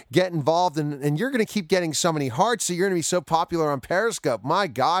Gallery get involved. And you're going to keep getting so many hearts, so you're going to be so popular on Periscope. My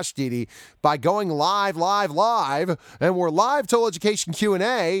gosh, Dede, by going live, and we're live Total Education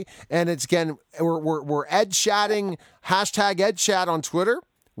Q&A, and it's, again, we're ed-chatting, hashtag #EdChat on Twitter.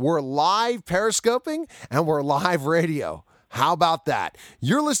 We're live Periscoping, and we're live radio. How about that?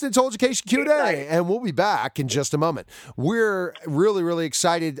 You're listening to Total Education Q&A, and we'll be back in just a moment. We're really, really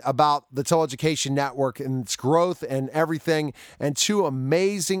excited about the Total Education Network and its growth and everything, and 2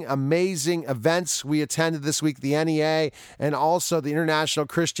 amazing, amazing events we attended this week, the NEA and also the International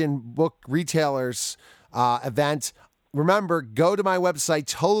Christian Book Retailers event. Remember, go to my website,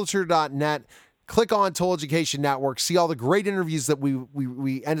 totaltutor.net. Click on Total Education Network, see all the great interviews that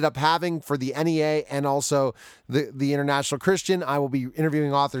we ended up having for the NEA and also the International Christian. I will be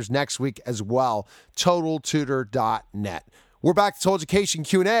interviewing authors next week as well. TotalTutor.net. We're back to Total Education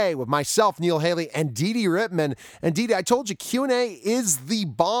Q&A with myself, Neil Haley, and Dede Rittman. And Dede, I told you Q&A is the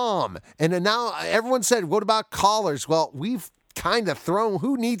bomb. And now everyone said, what about callers? Well, we've kind of thrown,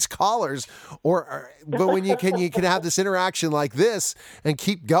 who needs callers, but when you can have this interaction like this and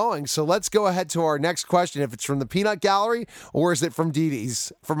keep going. So let's go ahead to our next question. If it's from the Peanut Gallery, or is it from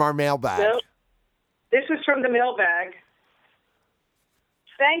Dede's, from our mailbag? No, this is from the mailbag.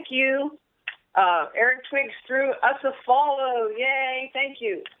 Thank you. Eric Twiggs threw us a follow. Yay, thank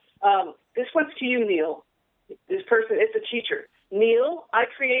you. This one's to you, Neil. This person is a teacher. Neil, I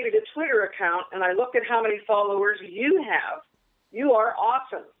created a Twitter account, and I looked at how many followers you have. You are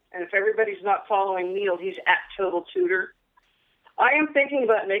awesome. And if everybody's not following Neil, he's at Total Tutor. I am thinking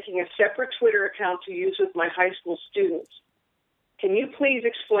about making a separate Twitter account to use with my high school students. Can you please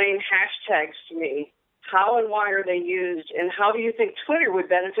explain hashtags to me? How and why are they used? And how do you think Twitter would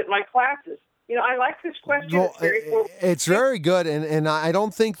benefit my classes? I like this question. Well, it's very good. And I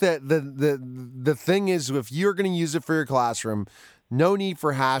don't think that the thing is, if you're going to use it for your classroom, no need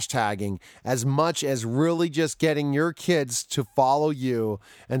for hashtagging, as much as really just getting your kids to follow you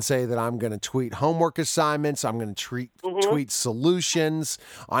and say that I'm going to tweet homework assignments, I'm going to tweet solutions,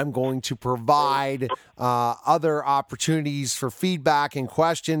 I'm going to provide other opportunities for feedback and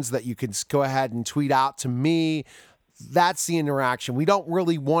questions that you can go ahead and tweet out to me. that's the interaction. We don't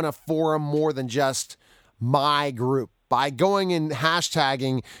really want a forum more than just my group. By going and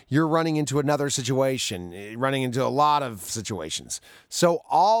hashtagging, you're running into another situation, running into a lot of situations. So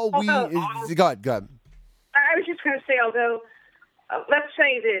go ahead. I was just going to say, although, let's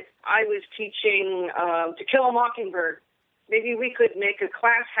say that I was teaching To Kill a Mockingbird. Maybe we could make a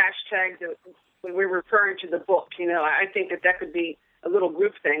class hashtag that when we're referring to the book. I think that could be a little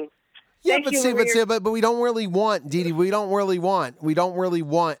group thing. Yeah, but we don't really want, Dede, we don't really want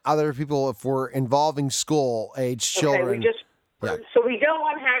other people if we're involving school-age children. So we don't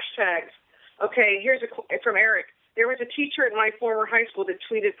want hashtags. Okay, here's from Eric. There was a teacher at my former high school that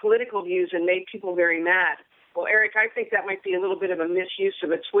tweeted political views and made people very mad. Well, Eric, I think that might be a little bit of a misuse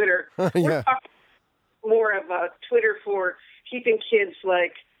of a Twitter. We're talking more of a Twitter for keeping kids,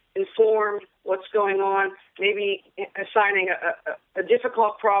 informed what's going on, maybe assigning a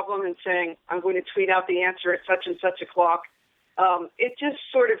difficult problem and saying, I'm going to tweet out the answer at such and such a clock. It just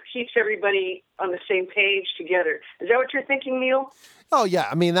sort of keeps everybody on the same page together. Is that what you're thinking, Neil? Oh, yeah.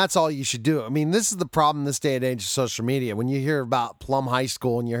 I mean, that's all you should do. I mean, this is the problem this day and age of social media. When you hear about Plum High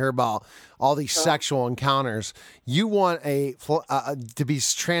School and you hear about all these sexual encounters, you want to be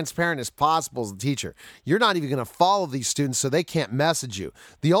as transparent as possible as a teacher. You're not even going to follow these students so they can't message you.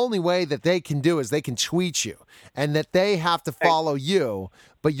 The only way that they can do is they can tweet you and that they have to follow you,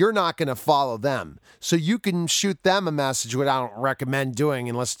 but you're not going to follow them. So you can shoot them a message, which I don't recommend doing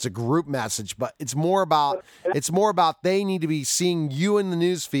unless it's a group message, but it's more about they need to be seeing you in the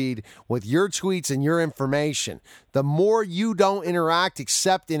news feed with your tweets and your information. The more you don't interact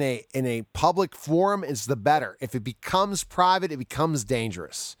except in a public forum is the better. If it becomes private, it becomes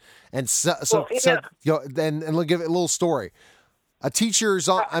dangerous. And and we'll give it a little story.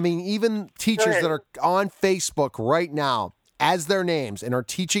 Even teachers that are on Facebook right now as their names and are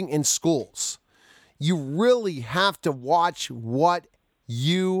teaching in schools, you really have to watch what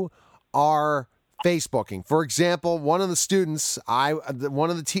you are Facebooking. For example, one of the students,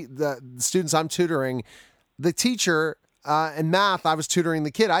 the students I'm tutoring, the teacher in math, I was tutoring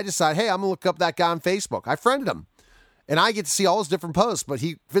the kid. I decided, hey, I'm gonna look up that guy on Facebook. I friended him. And I get to see all his different posts, but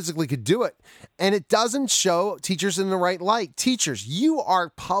he physically could do it. And it doesn't show teachers in the right light. Teachers, you are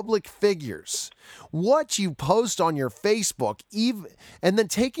public figures. What you post on your Facebook, and then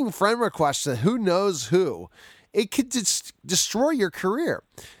taking friend requests to who knows who, it could destroy your career.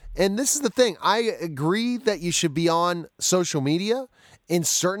 And this is the thing. I agree that you should be on social media in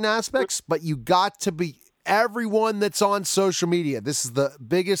certain aspects, but you got to be everyone that's on social media. This is the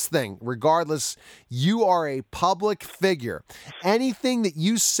biggest thing. Regardless, you are a public figure. Anything that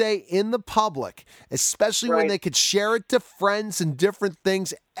you say in the public, especially when they could share it to friends and different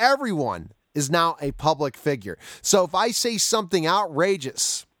things, everyone is now a public figure. So if I say something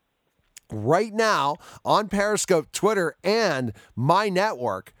outrageous right now on Periscope, Twitter, and my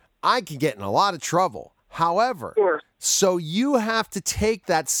network, I can get in a lot of trouble. However, so you have to take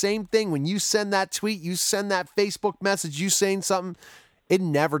that same thing when you send that tweet, you send that Facebook message, you saying something, it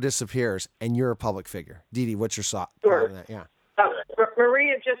never disappears, and you're a public figure. Dede, what's your thought on that? Yeah.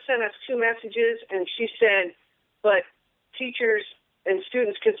 Maria just sent us 2 messages, and she said, but teachers and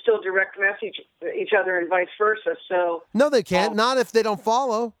students can still direct message each other and vice versa. So no, they can't. Not if they don't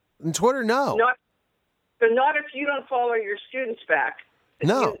follow. On Twitter, no. But not if you don't follow your students back.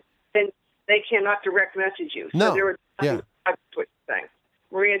 No. Then they cannot direct message you. So no. There was a thing.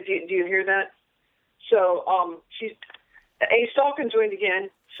 Maria, do you hear that? So A. Stalkin joined again.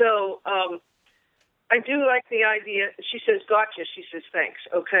 So I do like the idea. She says, gotcha. She says, thanks.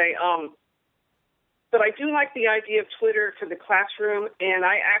 Okay. But I do like the idea of Twitter for the classroom, and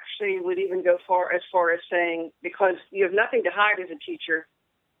I actually would even go as far as saying, because you have nothing to hide as a teacher,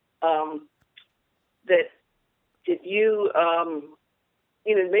 that you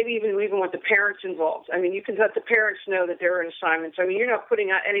maybe even want the parents involved. I mean, you can let the parents know that there are assignments. I mean, you're not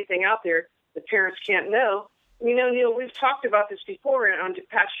putting out anything out there that parents can't know. Neil, we've talked about this before on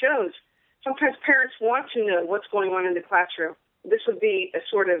past shows. Sometimes parents want to know what's going on in the classroom. This would be a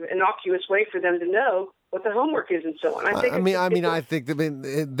sort of innocuous way for them to know what the homework is and so on. I think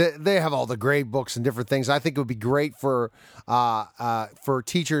they have all the grade books and different things. I think it would be great for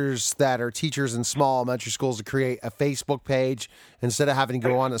teachers that are teachers in small elementary schools to create a Facebook page instead of having to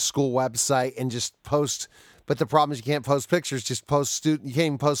go on a school website and just post. But the problem is you can't post pictures, just post you can't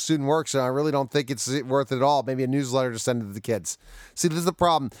even post student work, so I really don't think it's worth it at all. Maybe a newsletter to send to the kids. See, this is the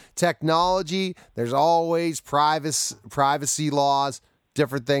problem. Technology, there's always privacy laws,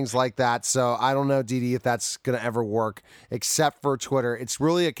 different things like that. So I don't know, Dede, if that's going to ever work, except for Twitter. It's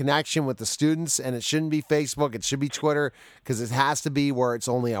really a connection with the students, and it shouldn't be Facebook. It should be Twitter, because it has to be where it's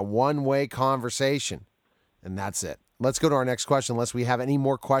only a one-way conversation, and that's it. let's go to our next question unless we have any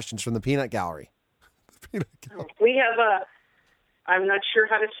more questions from the Peanut Gallery. We have I'm not sure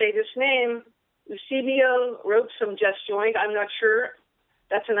how to say this name. Eusebio Robesome just joined. I'm not sure.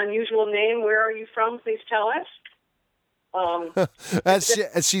 That's an unusual name. Where are you from? Please tell us.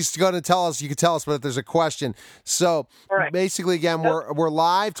 As she's going to tell us, you can tell us, but if there's a question. So basically, again, we're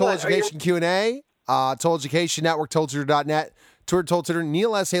live, Total Education Q&A, Total Education Network, TotalTutor.net, Total Tutor,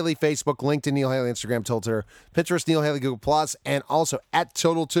 Neil S. Haley, Facebook, LinkedIn, Neil Haley, Instagram, Total Tutor, Pinterest, Neil Haley, Google+, and also at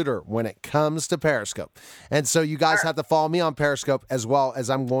Total Tutor when it comes to Periscope. And so you guys have to follow me on Periscope as well, as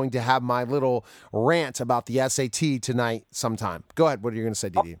I'm going to have my little rant about the SAT tonight sometime. Go ahead. What are you going to say,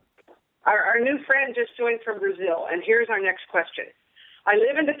 Dede? Our new friend just joined from Brazil, and here's our next question. I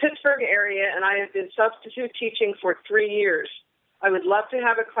live in the Pittsburgh area, and I have been substitute teaching for 3 years. I would love to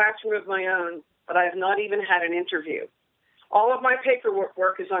have a classroom of my own, but I have not even had an interview. All of my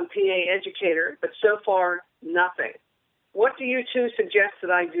paperwork is on PA Educator, but so far, nothing. What do you two suggest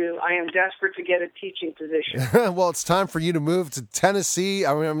that I do? I am desperate to get a teaching position. Well, it's time for you to move to Tennessee.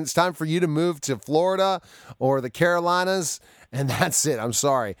 I mean, it's time for you to move to Florida or the Carolinas, and that's it. I'm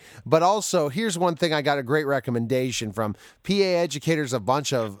sorry. But also, here's one thing I got a great recommendation from PA Educator's a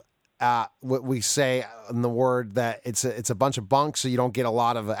bunch of what we say in the word that it's a bunch of bunk, so you don't get a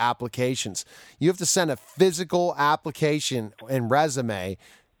lot of applications. You have to send a physical application and resume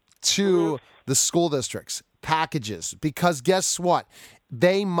to the school districts, packages, because guess what?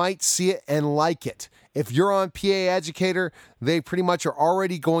 They might see it and like it. If you're on PA Educator, they pretty much are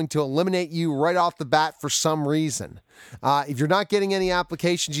already going to eliminate you right off the bat for some reason. If you're not getting any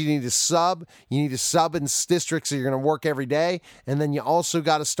applications, you need to sub. You need to sub in districts that you're going to work every day. And then you also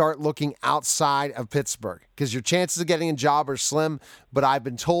got to start looking outside of Pittsburgh because your chances of getting a job are slim. But I've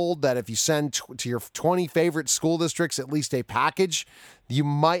been told that if you send to your 20 favorite school districts at least a package, you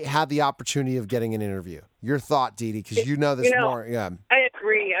might have the opportunity of getting an interview. Your thought, Dede, because you know this more. Yeah. I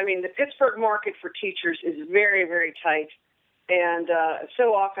agree. I mean, the Pittsburgh market for teachers is very, very tight. And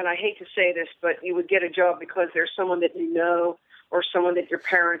so often, I hate to say this, but you would get a job because there's someone that you know or someone that your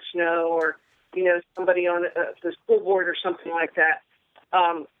parents know or, you know, somebody on the school board or something like that.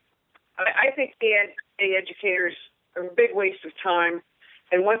 I think the educators are a big waste of time.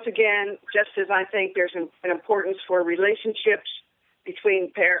 And once again, just as I think there's an importance for relationships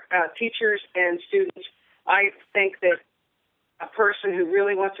between teachers and students, I think that a person who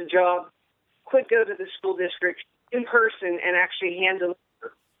really wants a job could go to the school district in person and actually handle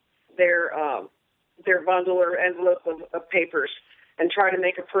their bundle or envelope of papers and try to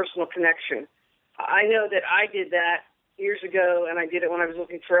make a personal connection. I know that I did that years ago, and I did it when I was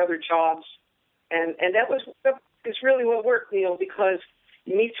looking for other jobs, and it's really what worked, Neil, because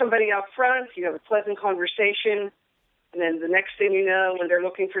you meet somebody out front, you have a pleasant conversation, and then the next thing you know, when they're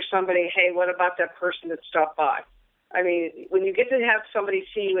looking for somebody, hey, what about that person that stopped by? I mean, when you get to have somebody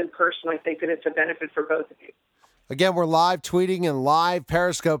see you in person, I think that it's a benefit for both of you. Again, we're live tweeting and live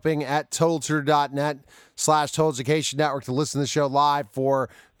periscoping at TotalTutor.net/Total Education Network to listen to the show live for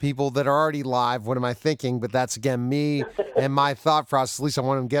people that are already live. What am I thinking? But that's, again, me and my thought process. At least I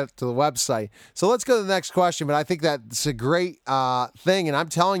want them to get to the website. So let's go to the next question. But I think that's a great thing. And I'm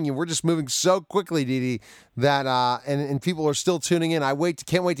telling you, we're just moving so quickly, Dede, that and people are still tuning in.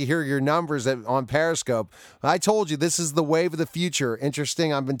 Can't wait to hear your numbers on Periscope. I told you, this is the wave of the future.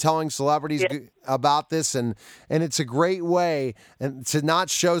 Interesting. I've been telling celebrities about this, and it's a great way and to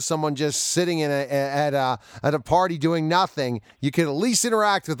not show someone just sitting at a party doing nothing. You can at least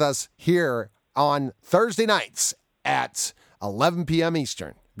interact with us here on Thursday nights at 11 p.m.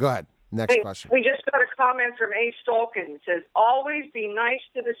 Eastern. Go ahead. Next question. We just got a comment from A. Stolkin. It says, always be nice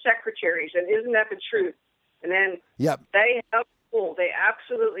to the secretaries. And isn't that the truth? And then they help school. They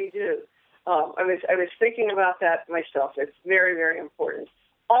absolutely do. I was thinking about that myself. It's very, very important.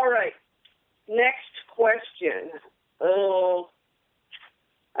 All right. Next question. Oh,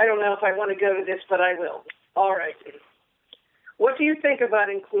 I don't know if I want to go to this, but I will. All right. What do you think about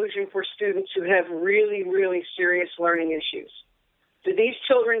inclusion for students who have really, really serious learning issues? Do these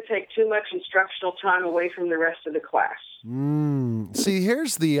children take too much instructional time away from the rest of the class? See,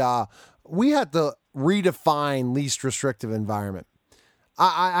 here's we have to redefine least restrictive environment.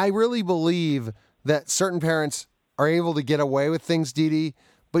 I really believe that certain parents are able to get away with things, Dede,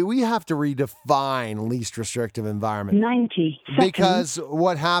 but we have to redefine least restrictive environment. 90 seconds. Because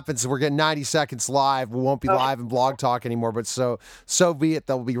what happens, we're getting 90 seconds live. We won't be live in Blog Talk anymore, but so be it.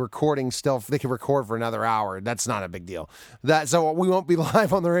 They'll be recording still. They can record for another hour. That's not a big deal. So we won't be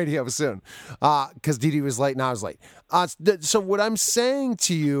live on the radio soon because Dede was late and I was late. So what I'm saying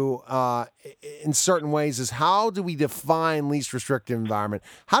to you in certain ways is, how do we define least restrictive environment?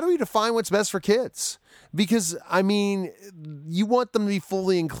 How do we define what's best for kids? Because, I mean, you want them to be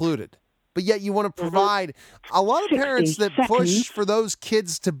fully included, but yet you want to provide a lot of parents that push for those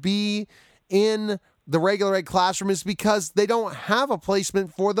kids to be in the regular ed classroom is because they don't have a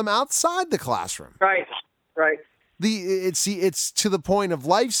placement for them outside the classroom. Right. It's to the point of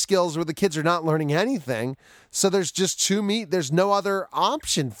life skills where the kids are not learning anything. So there's just there's no other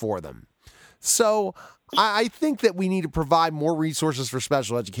option for them. So I think that we need to provide more resources for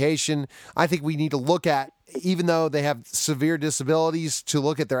special education. I think we need to look at, even though they have severe disabilities, to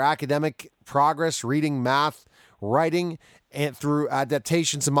look at their academic progress, reading, math, writing, and through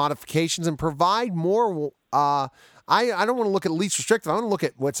adaptations and modifications, and provide more. I don't want to look at least restrictive. I want to look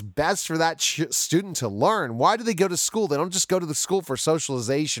at what's best for that student to learn. Why do they go to school? They don't just go to the school for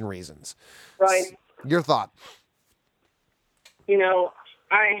socialization reasons. Right. Your thought? You know,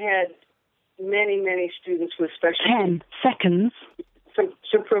 I had many students with special 10 seconds.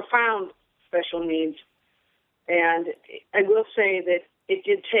 Some profound special needs. And I will say that it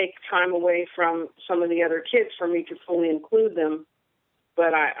did take time away from some of the other kids for me to fully include them.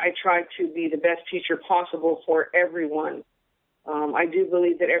 But I tried to be the best teacher possible for everyone. I do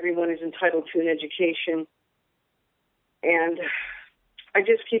believe that everyone is entitled to an education. And I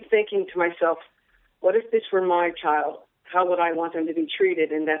just keep thinking to myself, what if this were my child? How would I want them to be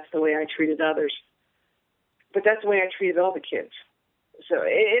treated? And that's the way I treated others. But that's the way I treated all the kids. So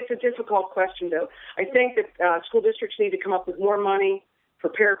it's a difficult question, though. I think that school districts need to come up with more money for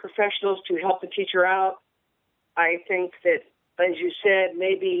paraprofessionals to help the teacher out. I think that, as you said,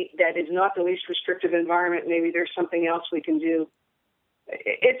 maybe that is not the least restrictive environment. Maybe there's something else we can do.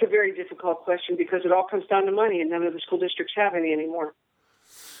 It's a very difficult question because it all comes down to money, and none of the school districts have any anymore.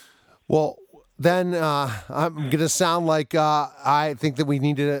 Well, then I'm going to sound like I think that we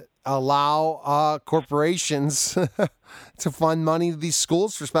need to allow corporations to fund money to these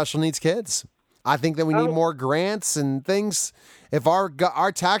schools for special needs kids. I think that we need more grants and things. If our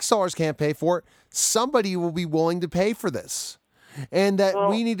tax dollars can't pay for it, somebody will be willing to pay for this. And that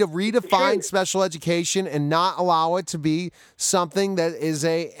we need to redefine special education and not allow it to be something that is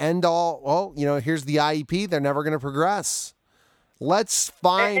a end-all, well, you know, here's the IEP, they're never going to progress. Let's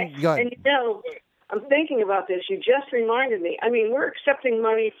find... And you know, I'm thinking about this. You just reminded me. I mean, we're accepting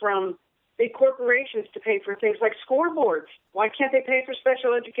money from big corporations to pay for things like scoreboards. Why can't they pay for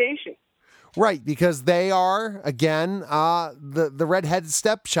special education? Right, because they are, again, the redheaded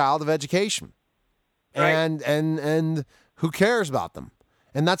stepchild of education. Right. And who cares about them?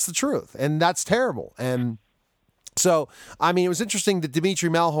 And that's the truth. And that's terrible. And so, I mean, it was interesting that Dimitri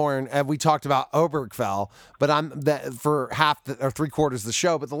Melhorn, we talked about Obergefell, but for half or three-quarters of the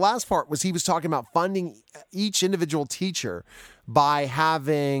show. But the last part was he was talking about funding each individual teacher by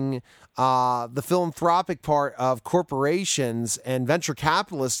having the philanthropic part of corporations and venture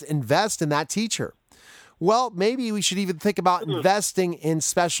capitalists invest in that teacher. Well, maybe we should even think about investing in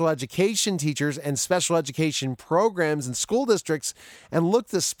special education teachers and special education programs in school districts and look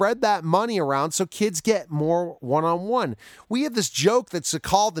to spread that money around so kids get more one-on-one. We have this joke that's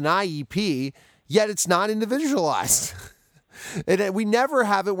called an IEP, yet it's not individualized. We never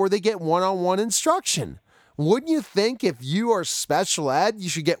have it where they get one-on-one instruction. Wouldn't you think if you are special ed, you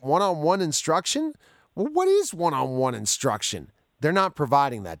should get one-on-one instruction? Well, what is one-on-one instruction? They're not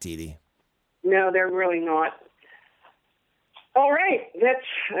providing that, Dede. No, they're really not. All right,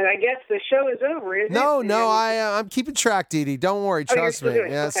 I guess the show is over, isn't it? No, I'm keeping track, Dede. Don't worry, trust me.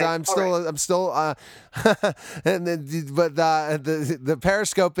 Yes, okay. I'm still. But the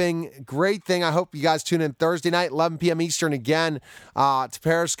Periscoping, great thing. I hope you guys tune in Thursday night, 11 p.m. Eastern again to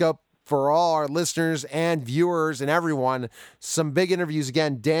Periscope. For all our listeners and viewers and everyone, some big interviews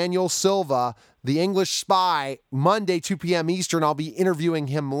again. Daniel Silva, the English spy, Monday, 2 p.m. Eastern. I'll be interviewing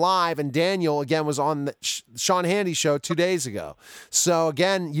him live. And Daniel, again, was on the Sean Handy show 2 days ago. So,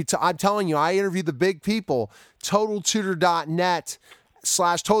 again, I'm telling you, I interviewed the big people.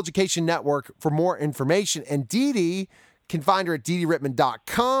 TotalTutor.net/Total Education Network for more information. And Dede can find her at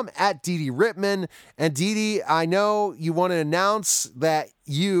DedeRittman.com, at Dede Rittman. And Dede, I know you want to announce that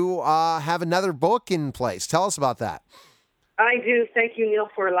you have another book in place. Tell us about that. I do. Thank you, Neil,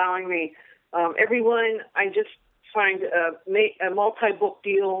 for allowing me. Everyone, I just signed a multi-book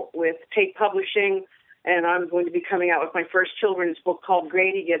deal with Tate Publishing, and I'm going to be coming out with my first children's book called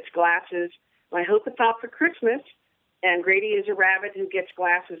Grady Gets Glasses. I hope it's out for Christmas. And Grady is a rabbit who gets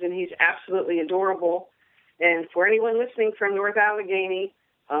glasses, and he's absolutely adorable. And for anyone listening from North Allegheny,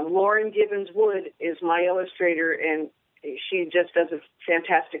 Lauren Gibbons Wood is my illustrator, and she just does a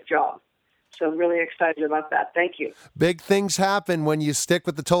fantastic job. So I'm really excited about that. Thank you. Big things happen when you stick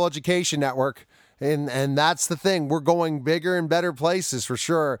with the Total Education Network. And that's the thing. We're going bigger and better places for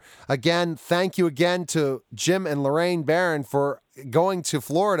sure. Again, thank you again to Jim and Lorraine Barron for going to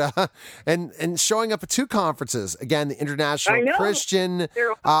Florida and showing up at 2 conferences. Again, the International Christian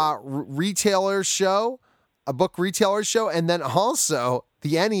Retailers Show, a book retailers show, and then also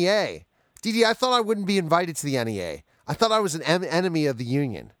the NEA. Dede, I thought I wouldn't be invited to the NEA. I thought I was an enemy of the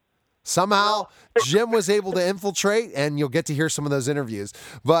union. Somehow, Jim was able to infiltrate, and you'll get to hear some of those interviews.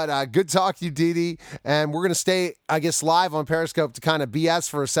 But good talk to you, Dede. And we're going to stay, I guess, live on Periscope to kind of BS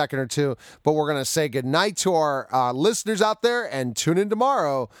for a second or two. But we're going to say goodnight to our listeners out there and tune in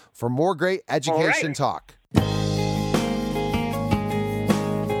tomorrow for more great education talk.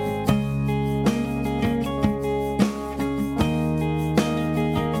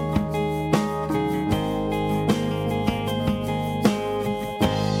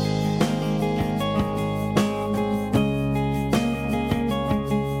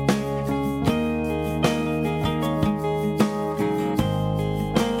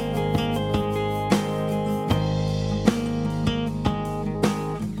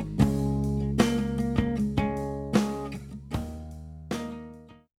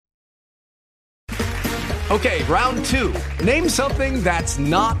 Okay, round 2. Name something that's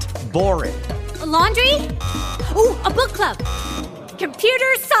not boring. A laundry? Ooh, a book club. Computer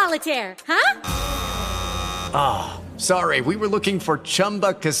solitaire, huh? Ah, sorry, we were looking for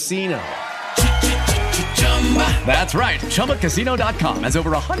Chumba Casino. That's right, ChumbaCasino.com has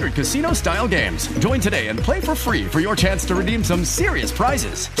over 100 casino-style games. Join today and play for free for your chance to redeem some serious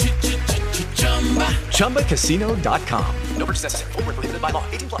prizes. ChumbaCasino.com. No purchase necessary. Void where prohibited by law.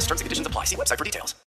 18+ terms and conditions apply. See website for details.